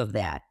approve of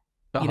that.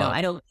 You know,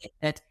 I don't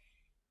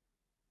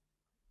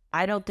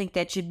think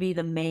that should be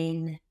the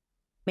main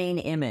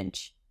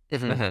image.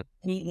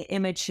 The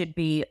image should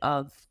be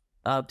of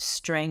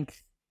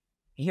strength,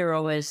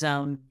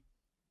 heroism,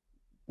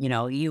 you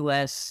know,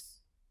 U.S.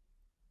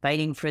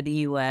 fighting for the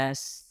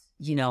U.S.,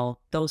 you know,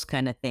 those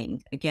kind of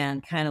things.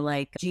 Again, kind of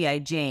like G.I.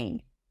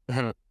 Jane.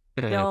 You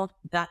know,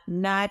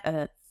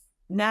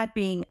 not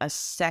being a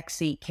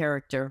sexy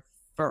character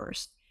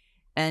first.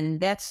 And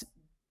that's,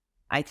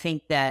 I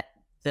think that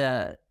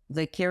the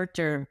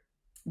character,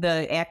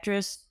 the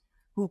actress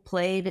who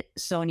played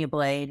Sonya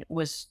Blade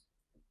was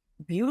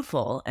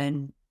beautiful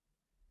and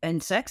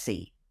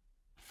sexy.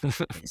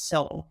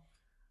 So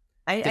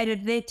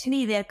to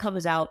me that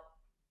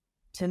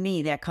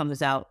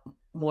comes out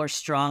more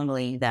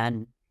strongly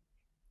than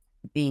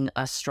being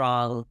a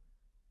strong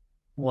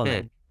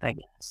woman, I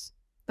guess.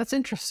 That's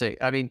interesting.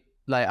 I mean,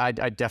 like,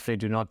 I definitely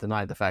do not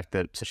deny the fact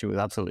that she was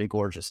absolutely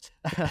gorgeous.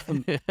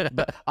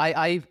 But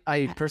I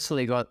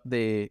personally got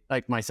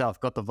myself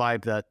got the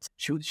vibe that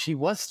she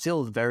was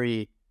still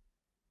very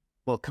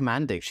well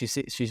commanding.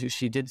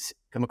 She did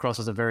come across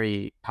as a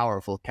very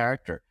powerful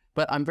character.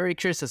 But I'm very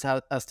curious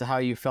as to how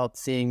you felt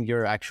seeing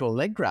your actual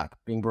leg wrap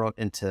being brought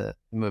into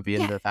the movie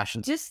in the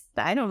fashion. Just,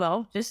 I don't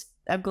know. Just,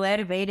 I'm glad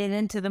it made it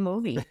into the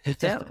movie.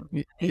 So,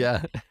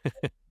 yeah.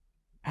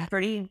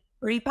 Pretty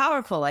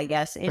powerful, I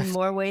guess, in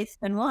more ways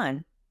than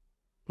one.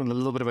 With a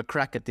little bit of a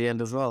crack at the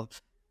end as well.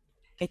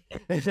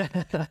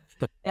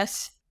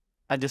 Yes.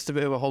 And just a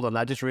bit of a hold on,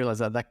 I just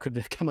realized that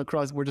could come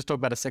across. We're just talking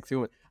about a sexy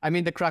woman. I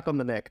mean, the crack on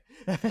the neck.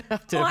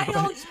 I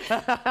know.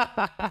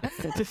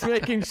 Just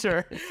making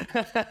sure.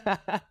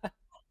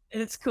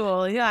 It's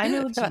cool. Yeah, I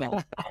know what you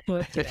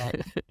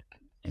meant.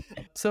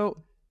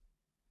 So,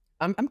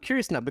 I'm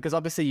curious now, because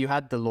obviously you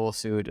had the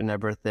lawsuit and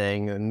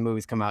everything, and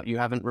movies come out. You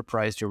haven't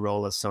reprised your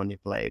role as Sonya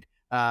Blade.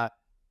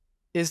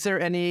 Is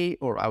there any,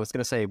 or I was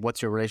going to say,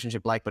 what's your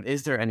relationship like, but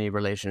is there any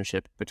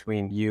relationship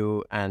between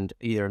you and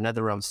either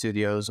NetherRealm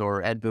Studios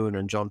or Ed Boon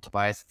and John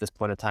Tobias at this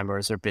point in time, or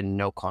has there been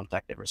no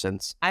contact ever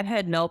since? I've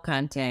had no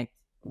contact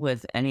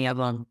with any of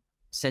them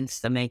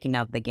since the making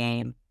of the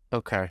game.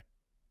 Okay.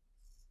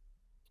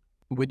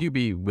 Would you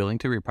be willing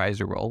to reprise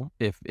your role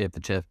if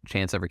the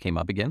chance ever came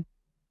up again?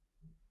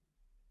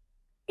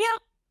 Yeah,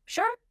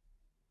 sure.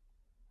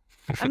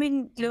 I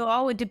mean,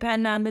 all would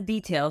depend on the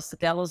details. The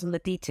devil's in the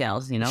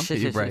details, you know?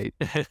 Right.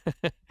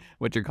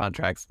 What's your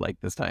contract's like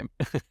this time?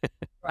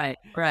 Right.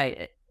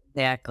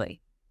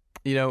 Exactly.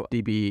 You know,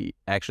 DB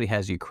actually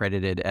has you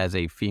credited as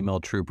a female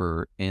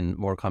trooper in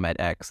Mortal Kombat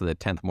X, the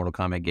 10th Mortal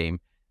Kombat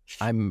game.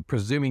 I'm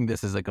presuming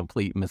this is a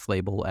complete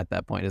mislabel at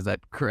that point. Is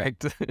that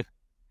correct?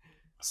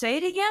 Say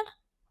it again?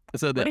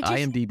 So your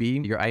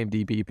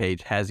IMDb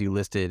page has you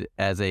listed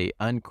as a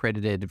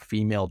uncredited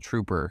female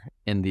trooper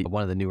in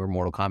one of the newer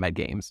Mortal Kombat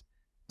games.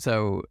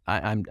 So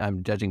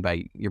I'm judging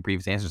by your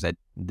previous answers that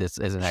this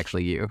isn't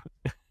actually you.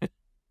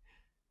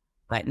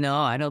 No,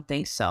 I don't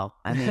think so.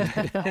 I mean,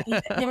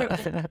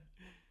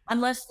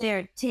 unless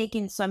they're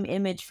taking some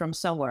image from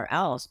somewhere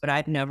else, but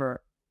I've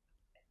never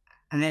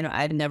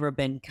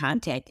been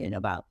contacted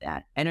about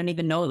that. I don't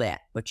even know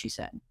what she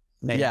said.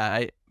 Maybe.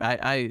 Yeah,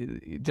 I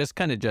just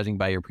kind of judging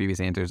by your previous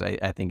answers,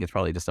 I think it's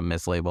probably just a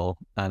mislabel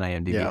on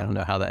IMDb. Yeah. I don't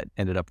know how that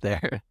ended up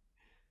there.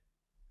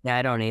 Yeah,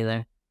 I don't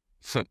either.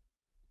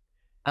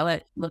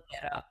 I'll look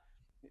that up.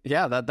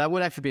 Yeah, that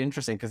would actually be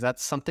interesting, because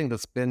that's something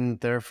that's been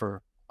there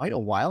for quite a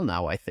while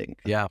now, I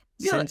think. Yeah.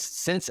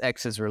 Since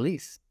X's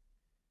release.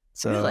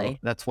 So really?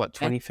 That's what,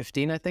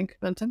 2015, I think,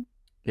 Benton?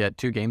 Yeah,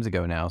 2 games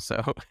ago now,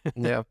 so.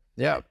 Yeah.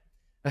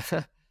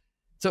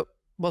 So,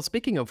 well,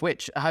 speaking of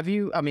which,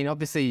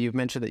 obviously you've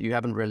mentioned that you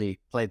haven't really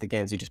played the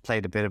games. You just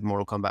played a bit of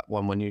Mortal Kombat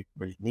 1 when you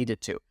really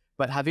needed to.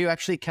 But have you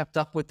actually kept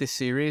up with this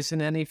series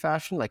in any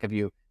fashion? Like, have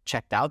you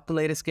checked out the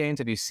latest games?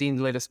 Have you seen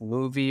the latest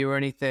movie or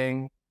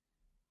anything?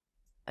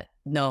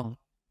 No,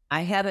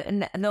 I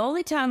haven't. And the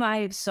only time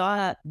I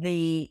saw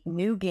the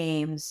new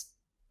games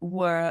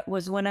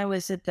was when I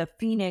was at the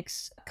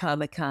Phoenix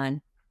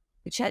Comic-Con,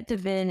 which had to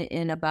have been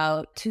in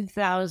about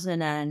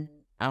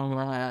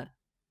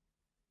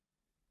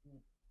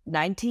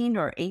 2019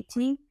 or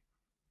 18.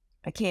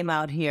 I came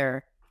out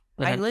here.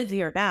 I live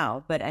here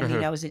now, but I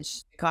mean, I was in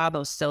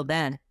Chicago still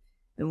then.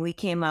 And we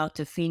came out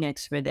to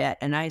Phoenix for that.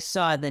 And I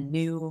saw the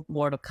new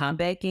Mortal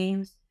Kombat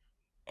games.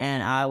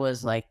 And I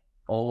was like,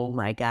 oh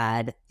my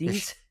God,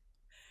 these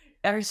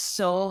are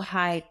so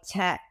high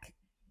tech.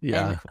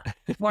 Yeah.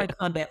 And Mortal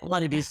Kombat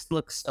 1 just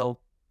looks so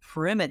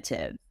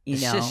primitive, you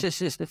know?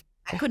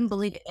 I couldn't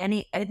believe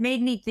it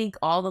made me think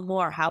all the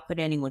more, how could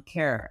anyone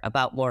care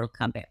about Mortal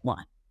Kombat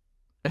 1?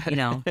 You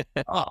know?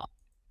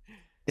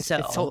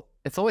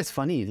 It's always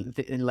funny,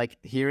 like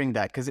hearing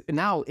that, because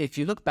now if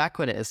you look back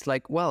on it, it's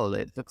like, well,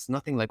 it looks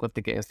nothing like what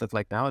the games look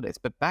like nowadays.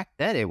 But back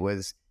then, it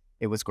was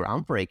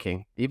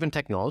groundbreaking, even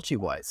technology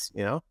wise,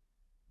 you know.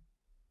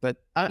 But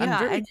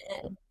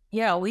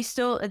we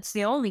still, it's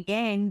the only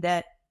game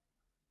that,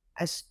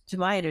 as to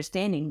my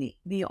understanding,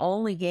 the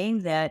only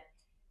game that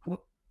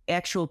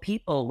actual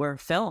people were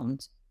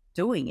filmed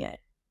doing it,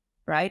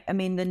 right? I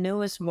mean, the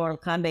newest Mortal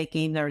Kombat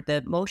game, or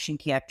the motion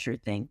capture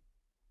thing,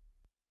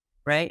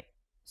 right?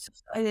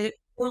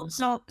 So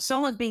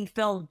someone's being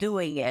filmed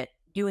doing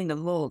the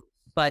move,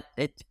 but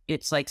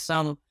it's like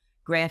some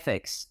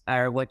graphics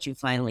are what you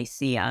finally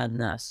see on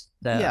this.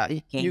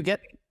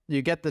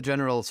 You get the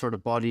general sort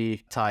of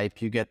body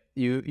type.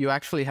 You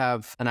actually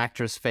have an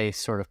actor's face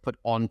sort of put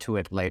onto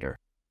it later.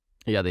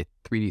 Yeah, they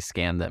 3D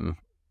scan them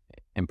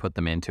and put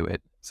them into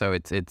it. So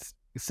it's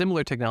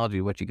similar technology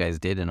to what you guys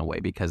did in a way,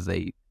 because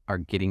they are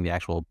getting the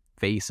actual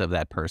face of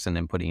that person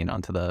and putting it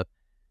onto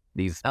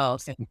these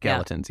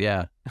skeletons.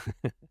 Yeah.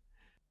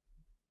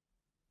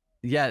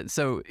 Yeah.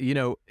 So, you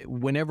know,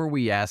 whenever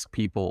we ask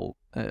people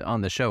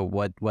on the show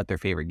what their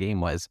favorite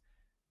game was,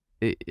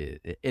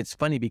 it's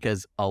funny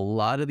because a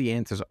lot of the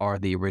answers are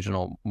the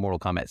original Mortal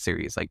Kombat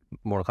series, like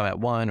Mortal Kombat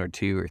 1 or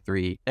 2 or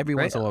 3. Every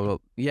once in a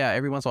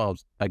while,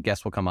 a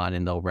guest will come on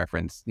and they'll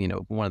reference, you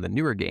know, one of the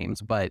newer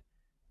games. But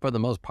for the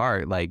most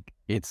part, like,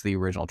 it's the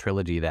original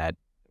trilogy that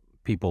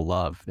people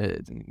love.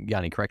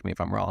 Yanni, correct me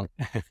if I'm wrong.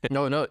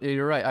 No,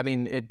 you're right. I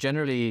mean, it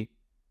generally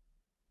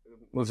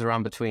moves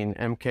around between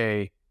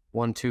MK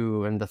 1,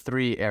 2, and the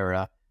 3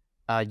 era.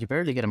 You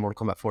barely get a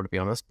Mortal Kombat 4, to be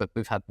honest, but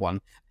we've had one,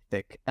 I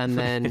think. And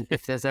then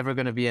if there's ever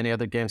going to be any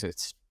other games,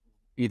 it's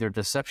either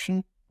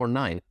Deception or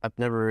 9. I've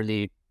never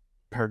really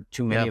heard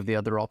too many of the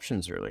other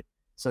options, really.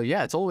 So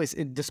yeah, it's always,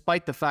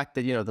 despite the fact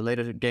that, you know, the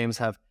later games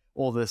have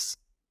all this,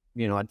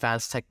 you know,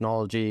 advanced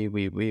technology,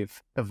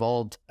 we've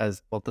evolved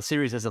as, well, the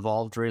series has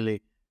evolved,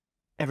 really.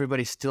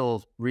 Everybody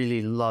still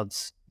really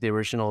loves the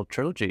original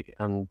trilogy,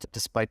 and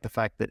despite the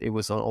fact that it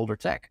was on older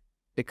tech,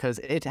 because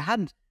it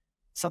had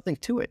something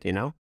to it, you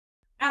know?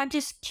 I'm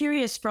just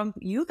curious from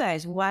you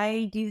guys,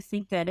 why do you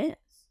think that is?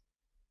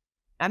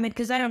 I mean,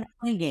 because I don't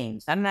play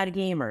games. I'm not a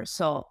gamer.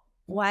 So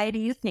why do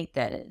you think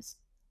that is?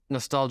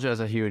 Nostalgia is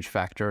a huge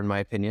factor, in my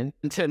opinion.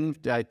 And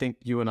I think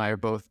you and I are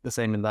both the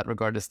same in that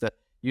regard, is that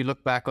you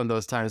look back on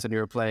those times when you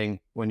were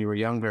playing when you were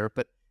younger,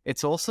 but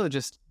it's also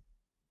just,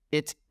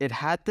 it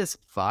had this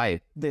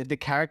vibe. The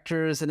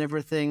characters and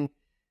everything,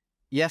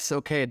 yes,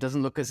 okay, it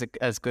doesn't look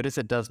as good as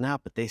it does now,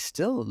 but they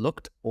still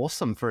looked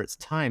awesome for its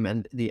time.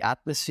 And the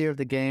atmosphere of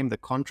the game, the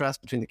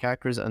contrast between the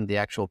characters and the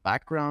actual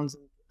backgrounds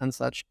and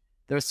such,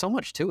 there's so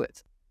much to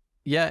it.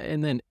 Yeah,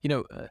 and then, you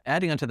know,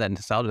 adding onto that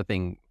nostalgia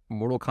thing,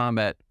 Mortal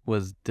Kombat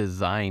was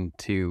designed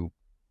to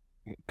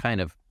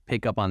kind of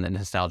pick up on the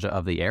nostalgia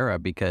of the era,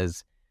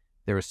 because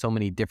there were so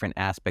many different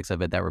aspects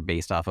of it that were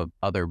based off of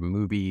other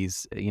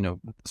movies, you know,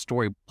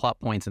 story plot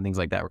points and things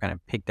like that were kind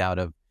of picked out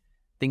of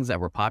things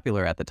that were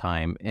popular at the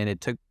time. And it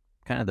took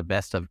kind of the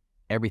best of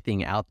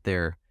everything out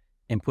there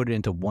and put it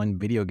into one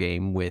video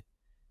game with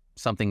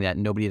something that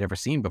nobody had ever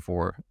seen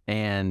before.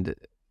 And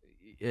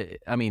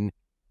I mean,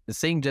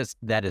 saying just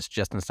that it's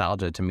just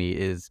nostalgia to me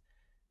is,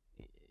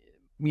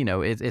 you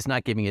know, it's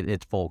not giving it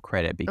its full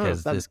credit,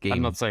 because this game...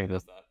 I'm not saying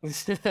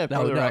this.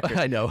 No,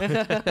 I know.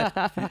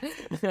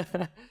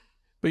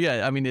 But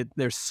yeah, I mean,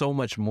 there's so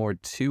much more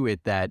to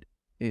it that,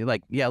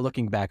 like, yeah,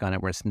 looking back on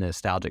it, we're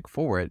nostalgic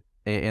for it.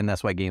 And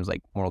that's why games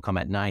like Mortal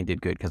Kombat 9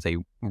 did good, because they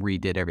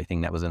redid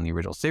everything that was in the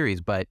original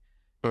series. But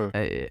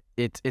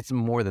it's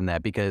more than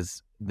that,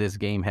 because this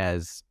game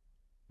has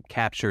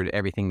captured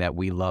everything that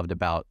we loved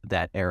about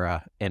that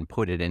era and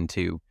put it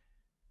into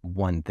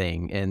one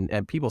thing.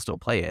 And people still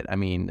play it. I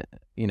mean,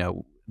 you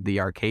know, the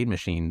arcade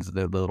machines,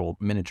 the little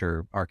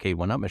miniature arcade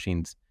 1-up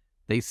machines,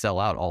 they sell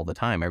out all the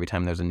time. Every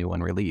time there's a new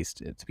one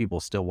released, people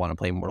still want to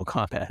play Mortal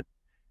Kombat.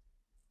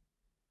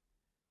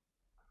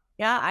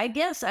 Yeah, I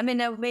guess. I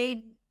mean,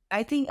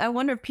 I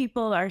wonder if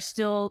people are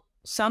still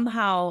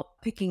somehow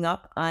picking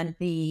up on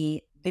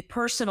the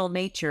personal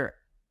nature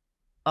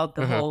of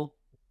the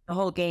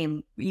whole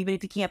game, even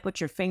if you can't put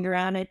your finger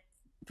on it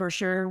for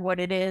sure what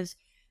it is.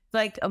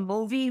 Like a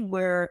movie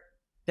where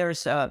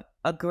there's a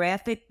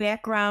graphic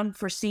background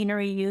for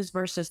scenery used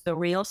versus the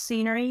real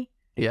scenery.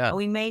 Yeah.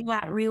 We may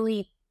not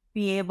really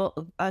be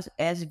able,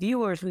 as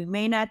viewers, we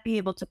may not be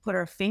able to put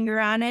our finger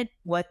on it,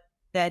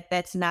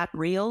 that's not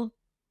real,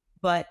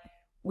 but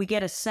we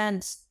get a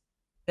sense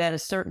that a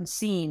certain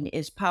scene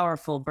is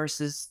powerful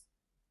versus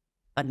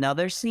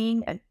another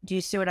scene. Do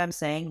you see what I'm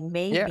saying?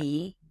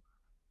 Maybe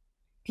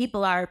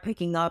people are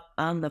picking up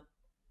on the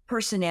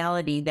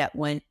personality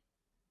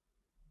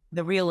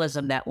the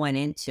realism that went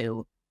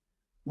into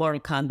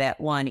Mortal Kombat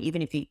 1,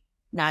 even if you're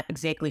not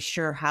exactly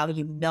sure how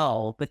you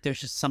know, but there's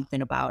just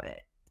something about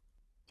it.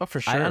 Oh, for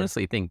sure. I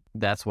honestly think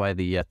that's why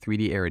the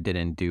 3D era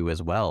didn't do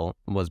as well,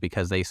 was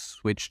because they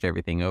switched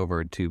everything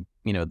over to,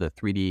 you know, the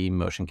 3D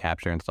motion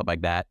capture and stuff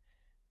like that.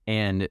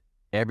 And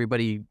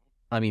everybody,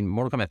 I mean,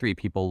 Mortal Kombat 3,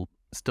 people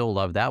still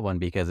love that one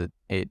because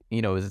it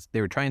you know,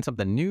 they were trying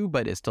something new,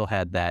 but it still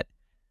had that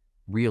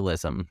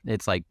realism.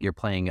 It's like you're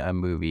playing a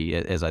movie,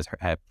 as I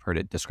have heard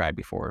it described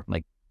before.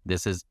 Like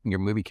this is your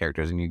movie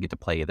characters, and you get to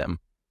play them.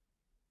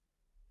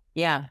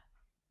 Yeah,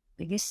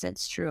 I guess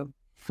that's true.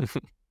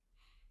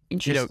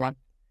 Interesting.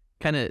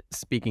 Kind of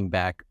speaking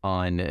back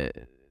on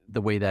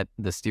the way that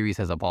the series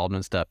has evolved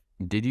and stuff,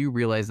 did you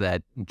realize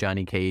that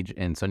Johnny Cage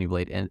and Sonya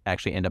Blade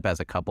actually end up as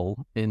a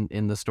couple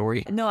in the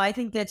story? No, I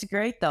think that's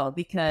great, though,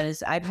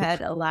 because I've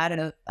had a lot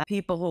of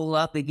people who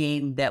love the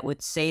game that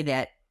would say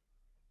that,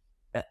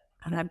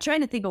 and I'm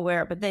trying to think of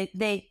where, but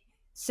they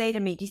say to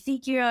me, do you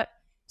think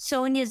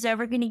Sonya's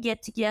ever going to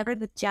get together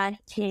with Johnny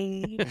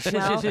Cage?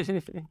 No?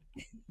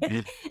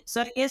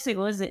 So I guess it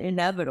wasn't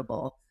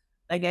inevitable.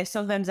 Like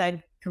sometimes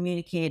I've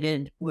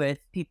communicated with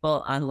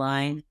people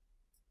online,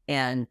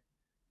 and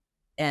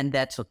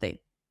that's what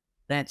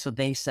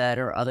they said,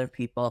 or other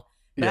people.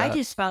 But I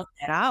just found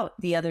that out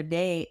the other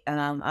day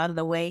on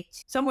the way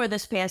somewhere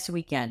this past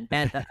weekend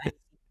at the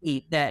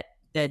ICP,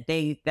 that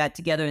they got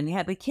together and they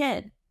had a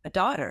kid, a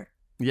daughter.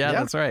 Yeah,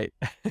 that's right.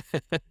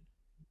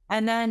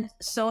 And then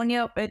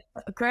Sonya,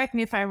 correct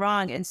me if I'm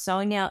wrong, and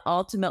Sonya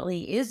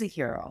ultimately is a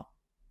hero,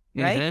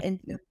 right? Mm-hmm.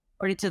 And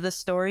according to the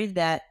story,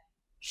 that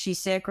she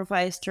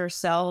sacrificed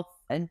herself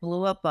and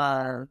blew up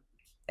a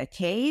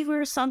cave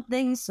or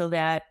something so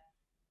that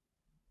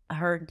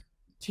her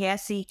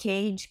Cassie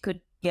Cage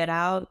could get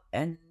out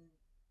and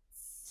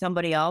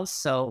somebody else,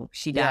 so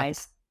she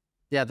dies.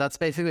 Yeah, that's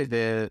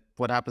basically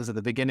what happens at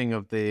the beginning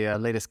of the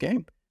latest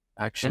game,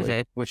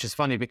 actually, which is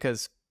funny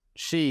because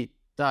she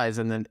dies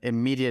and then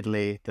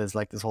immediately there's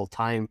like this whole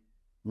time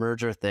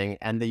merger thing,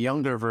 and the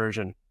younger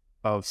version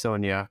of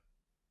Sonya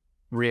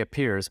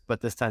reappears,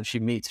 but this time she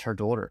meets her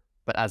daughter,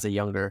 but as a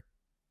younger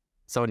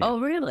Sonya. Oh,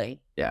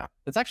 really? Yeah,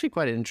 it's actually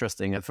quite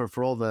interesting. And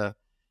for all the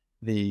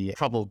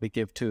trouble we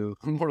give to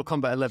Mortal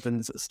Kombat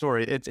 11's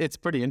story, it's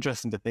pretty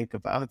interesting to think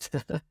about.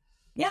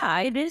 Yeah,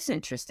 it is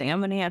interesting. I'm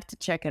going to have to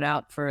check it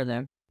out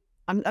further.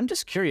 I'm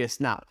just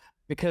curious now,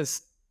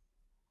 because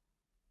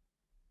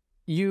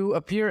you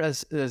appear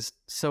as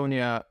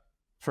Sonya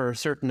for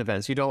certain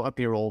events. You don't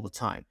appear all the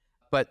time,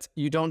 but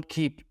you don't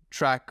keep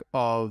track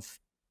of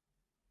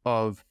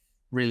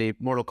really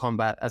Mortal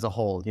Kombat as a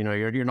whole. You know,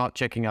 you're not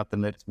checking out the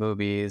latest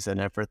movies and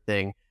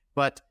everything.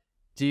 But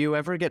do you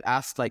ever get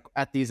asked, like,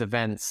 at these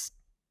events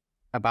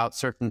about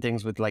certain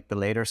things with, like, the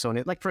later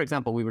Sonya? Like, for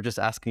example, we were just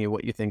asking you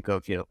what you think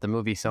of, the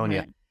movie Sonya.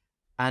 Right.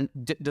 And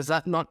does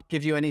that not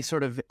give you any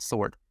sort of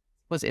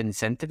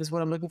incentive is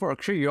what I'm looking for, or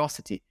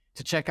curiosity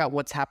to check out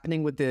what's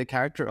happening with the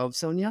character of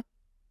Sonya?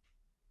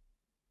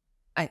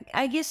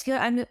 I guess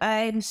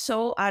I'm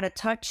so out of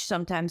touch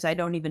sometimes I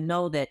don't even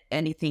know that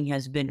anything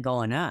has been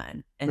going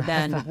on. And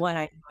then when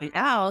I find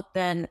out,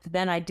 then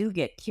I do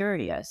get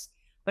curious.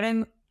 But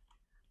I'm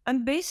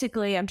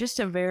just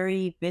a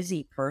very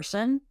busy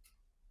person.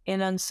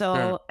 And then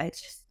so I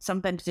just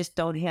sometimes just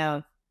don't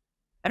have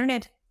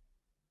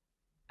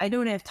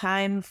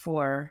time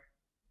for,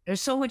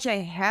 there's so much I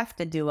have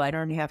to do. I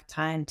don't have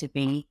time to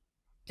be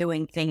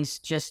doing things,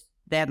 just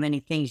that many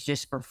things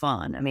just for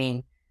fun. I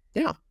mean,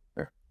 yeah.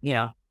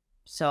 Yeah.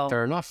 So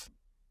fair enough.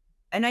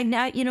 And I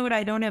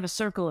don't have a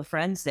circle of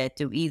friends that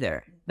do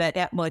either. But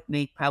that might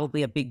make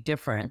probably a big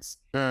difference.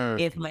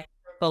 If my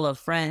circle of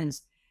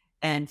friends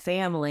and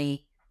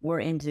family were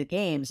into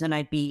games, then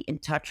I'd be in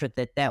touch with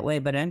it that way.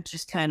 But I'm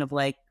just kind of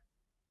like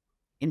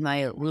in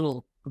my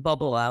little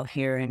bubble out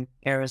here in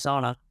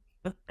Arizona.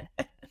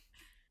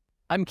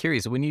 I'm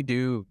curious, when you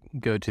do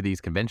go to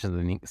these conventions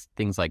and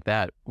things like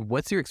that,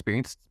 what's your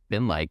experience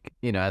been like?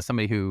 As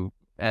somebody who,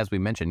 as we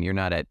mentioned, you're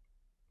not at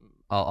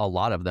a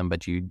lot of them,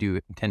 but you do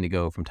tend to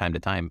go from time to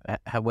time.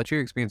 What's your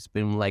experience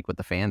been like with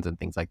the fans and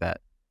things like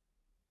that?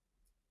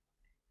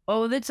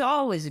 Oh, that's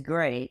always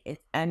great.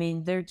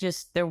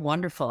 They're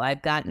wonderful.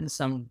 I've gotten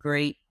some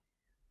great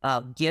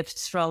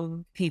gifts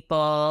from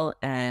people,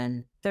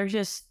 and they're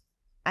just,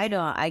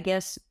 I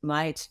guess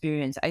my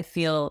experience, I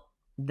feel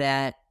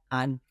that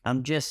I'm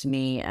just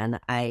me,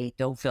 and I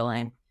don't feel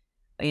I'm,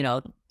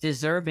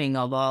 deserving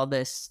of all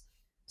this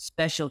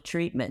special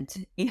treatment.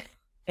 It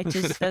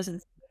just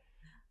doesn't.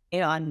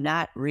 I'm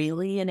not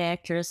really an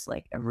actress.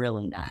 Like, I'm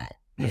really not.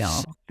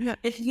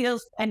 It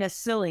feels kind of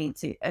silly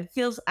too.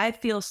 I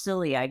feel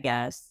silly, I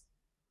guess.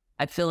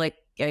 I feel like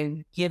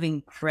I'm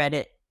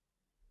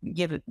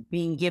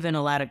being given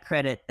a lot of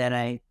credit that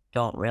I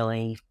don't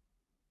really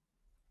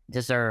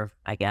deserve,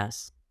 I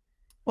guess.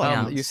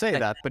 Well, you say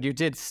that, but you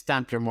did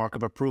stamp your mark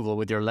of approval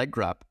with your leg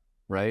wrap,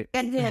 right?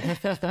 I did.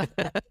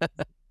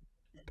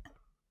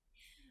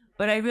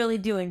 But I really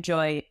do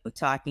enjoy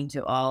talking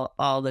to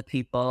all the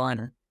people,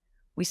 and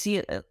we see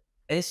it.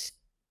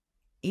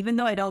 Even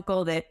though I don't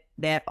go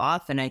that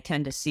often, I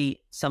tend to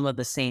see some of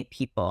the same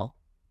people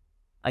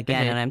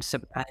again, and I'm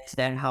surprised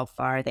at how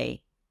far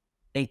they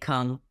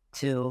come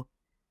to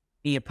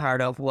be a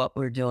part of what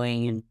we're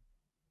doing and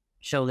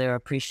show their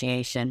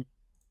appreciation.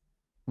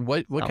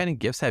 What kind of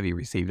gifts have you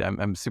received?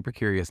 I'm super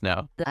curious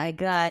now. I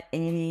got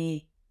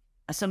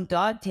some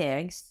dog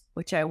tags,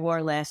 which I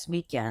wore last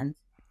weekend.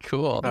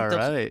 Cool. All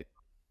right.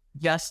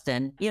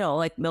 Justin,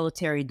 like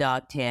military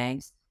dog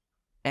tags.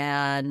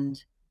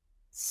 And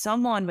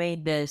someone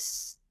made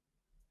this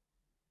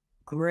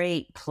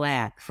great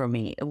plaque for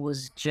me. It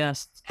was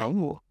just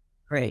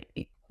great.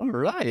 All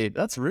right.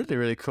 That's really,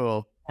 really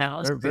cool. That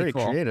was They're very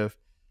cool. creative.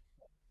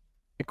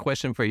 A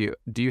question for you.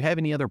 Do you have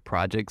any other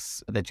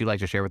projects that you'd like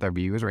to share with our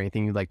viewers or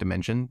anything you'd like to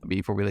mention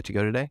before we let you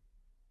go today?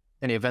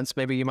 Any events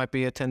maybe you might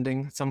be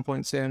attending at some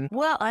point soon?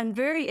 Well, I'm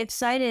very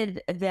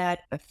excited that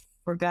I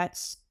forgot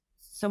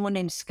someone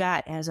named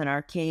Scott has an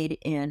arcade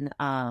in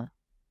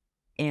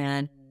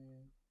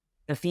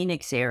the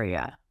Phoenix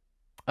area.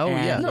 Oh,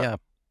 And- yeah.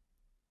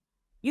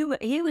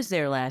 He was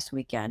there last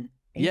weekend.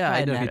 You Yeah,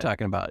 I probably know who met you're him.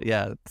 talking about.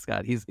 Yeah,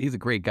 Scott. He's a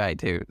great guy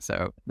too.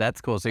 So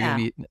that's cool. So you're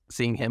gonna be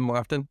seeing him more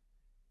often?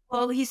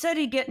 Well, he said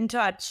he'd get in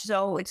touch,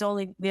 so we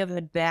haven't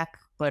been back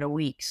but a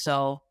week.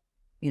 So,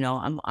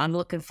 I'm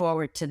looking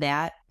forward to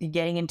that,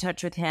 getting in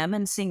touch with him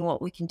and seeing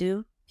what we can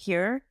do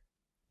here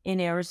in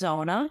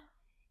Arizona.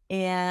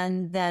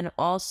 And then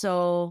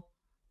also,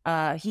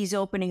 he's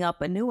opening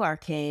up a new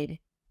arcade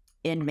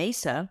in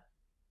Mesa,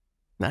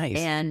 Nice.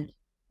 and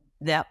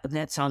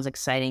that sounds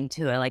exciting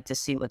too. I like to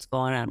see what's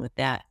going on with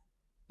that.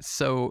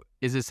 So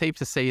is it safe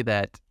to say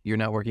that you're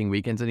not working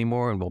weekends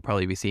anymore and we'll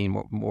probably be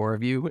seeing more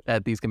of you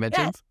at these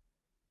conventions?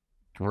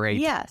 Great.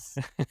 Yes,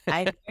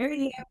 I'm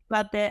very happy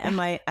about that. And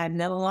I'm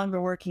no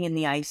longer working in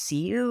the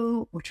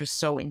ICU, which was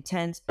so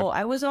intense. Oh,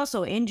 I was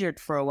also injured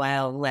for a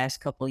while the last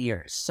couple of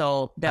years,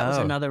 so that was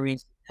Oh. another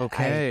reason.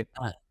 Okay.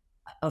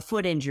 A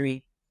foot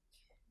injury,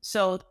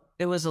 so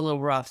it was a little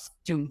rough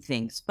doing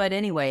things. But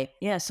anyway,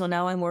 yeah. So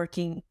now I'm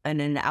working in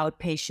an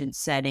outpatient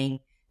setting,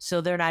 so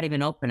they're not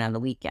even open on the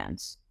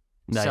weekends.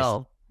 Nice.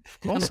 So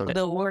Awesome.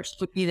 the worst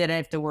would be that I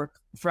have to work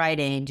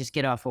Friday and just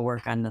get off of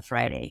work on the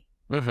Friday.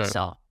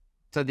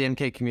 So the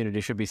NK community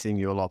should be seeing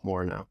you a lot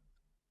more now.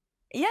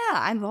 Yeah,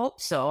 I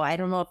hope so. I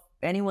don't know if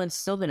anyone's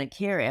still going to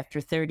care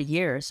after 30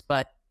 years,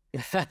 but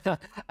I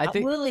I'm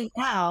think willing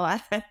now.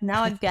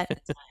 Now I've got the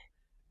time.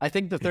 I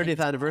think the 30th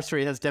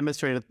anniversary has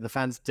demonstrated that the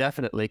fans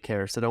definitely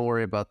care, so don't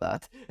worry about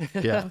that.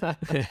 Yeah.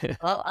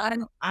 Well,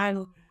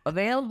 I'm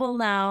available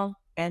now,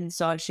 and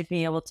so I should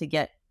be able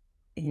to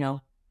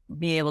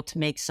be able to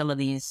make some of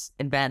these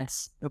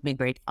events. It'll be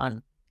great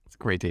fun. It's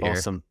great to hear.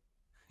 Awesome.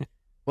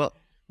 Well,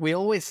 we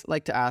always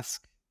like to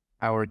ask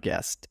our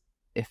guest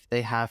if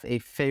they have a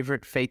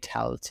favorite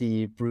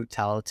fatality,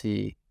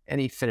 brutality,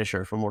 any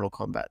finisher from Mortal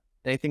Kombat.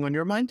 Anything on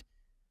your mind?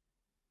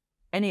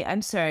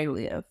 I'm sorry,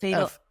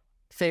 fatal.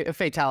 A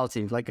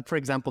fatality, like for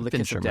example, the kiss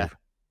Finisher of death. move.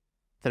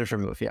 Finisher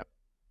move, yeah.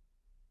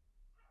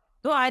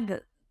 Well,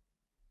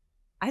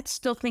 I'd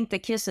still think the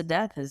kiss of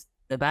death is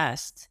the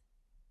best.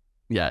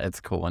 Yeah, it's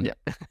a cool one. Yeah.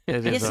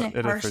 It is Isn't it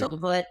is partial,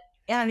 pretty- but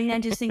yeah, I mean, I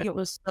just think it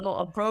was so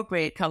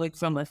appropriate coming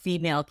from a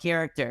female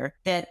character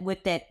that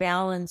with that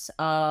balance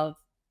of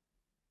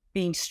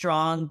being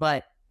strong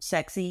but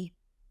sexy.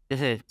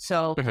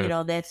 So,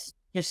 that's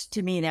just,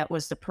 to me, that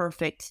was the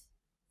perfect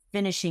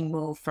finishing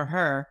move for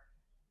her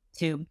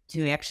to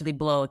actually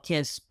blow a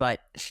kiss, but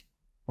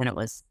when it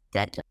was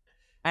dead.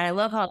 And I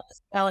love how the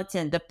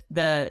skeleton,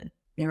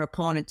 their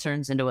opponent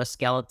turns into a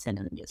skeleton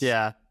and just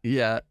Yeah.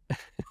 Yeah.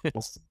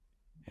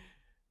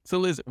 So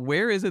Liz,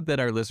 where is it that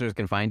our listeners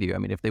can find you? I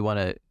mean, if they want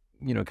to,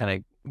 kind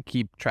of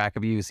keep track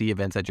of you, see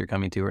events that you're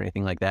coming to or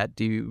anything like that,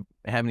 do you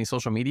have any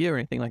social media or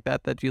anything like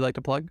that you like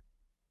to plug?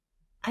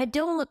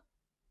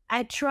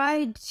 I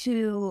tried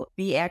to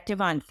be active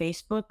on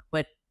Facebook,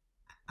 but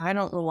I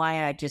don't know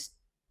why I just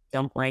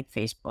don't like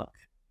Facebook.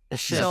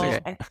 So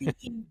okay.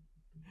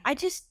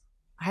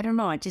 I don't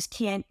know. I just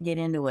can't get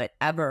into it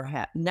ever.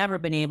 Have never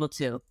been able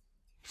to.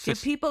 Do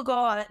people go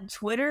on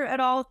Twitter at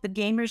all? The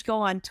gamers go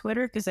on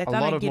Twitter? Because I A thought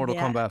lot I'd of give Mortal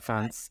that- Kombat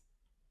fans.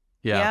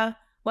 Yeah.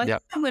 Well, I Yeah.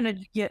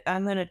 think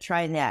I'm gonna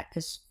try that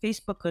because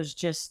Facebook was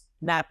just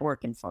not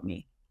working for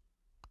me.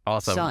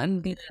 Awesome. So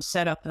I'm gonna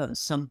set up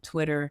some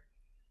Twitter,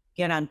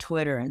 get on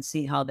Twitter and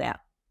see how that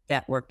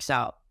works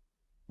out.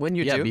 When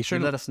you Yeah, do, be sure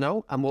to- let us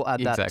know, and we'll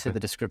add that to Exactly. the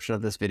description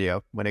of this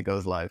video when it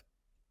goes live.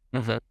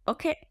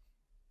 Okay.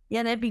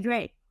 Yeah, that'd be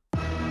great.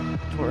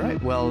 All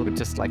right. Well, we'd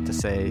just like to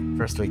say,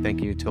 firstly,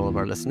 thank you to all of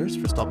our listeners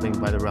for stopping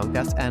by the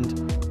Realmcast,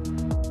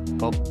 and,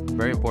 well,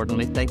 very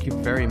importantly, thank you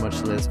very much,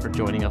 Liz, for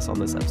joining us on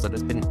this episode.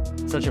 It's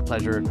been such a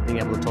pleasure being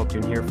able to talk to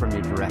you and hear from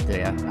you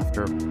directly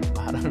after,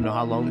 I don't know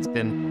how long it's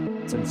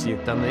been since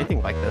you've done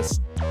anything like this,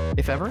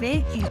 if ever.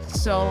 Thank you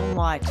so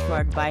much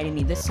for inviting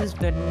me. This has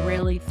been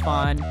really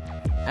fun,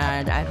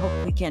 and I hope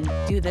we can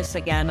do this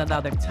again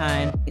another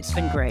time. It's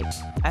been great.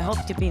 I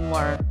hope to be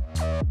more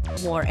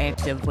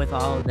active with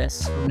all of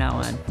this from now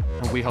on.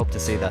 We hope to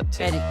see that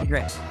too. That'd be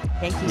great.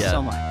 Thank you Yeah.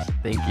 so much.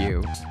 Thank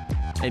you.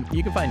 And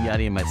you can find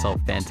Yanni and myself,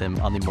 Phantom,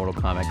 on the Mortal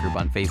Kombat group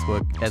on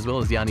Facebook, as well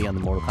as Yanni on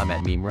the Mortal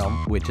Kombat meme realm,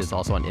 which is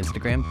also on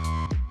Instagram.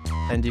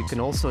 And you can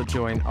also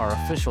join our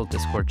official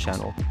Discord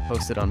channel,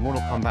 hosted on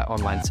Mortal Kombat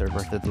Online server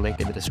through the link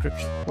in the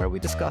description, where we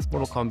discuss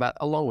Mortal Kombat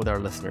along with our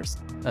listeners.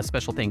 A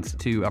special thanks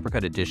to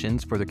Uppercut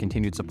Editions for their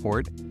continued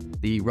support.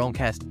 The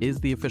Realmcast is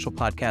the official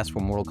podcast for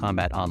Mortal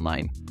Kombat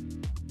Online.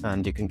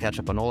 And you can catch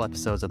up on all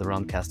episodes of the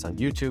Realmcast on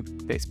YouTube,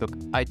 Facebook,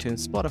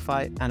 iTunes,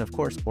 Spotify, and of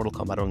course,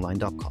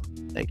 MortalKombatOnline.com.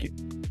 Thank you.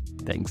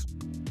 Thanks.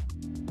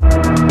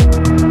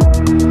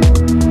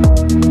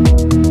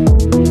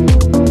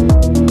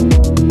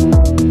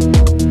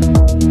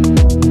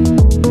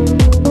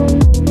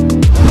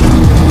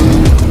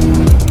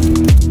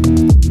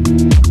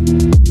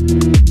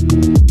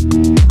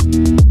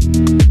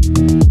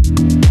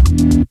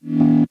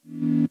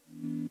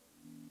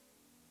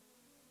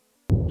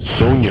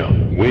 Sonya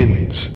wins.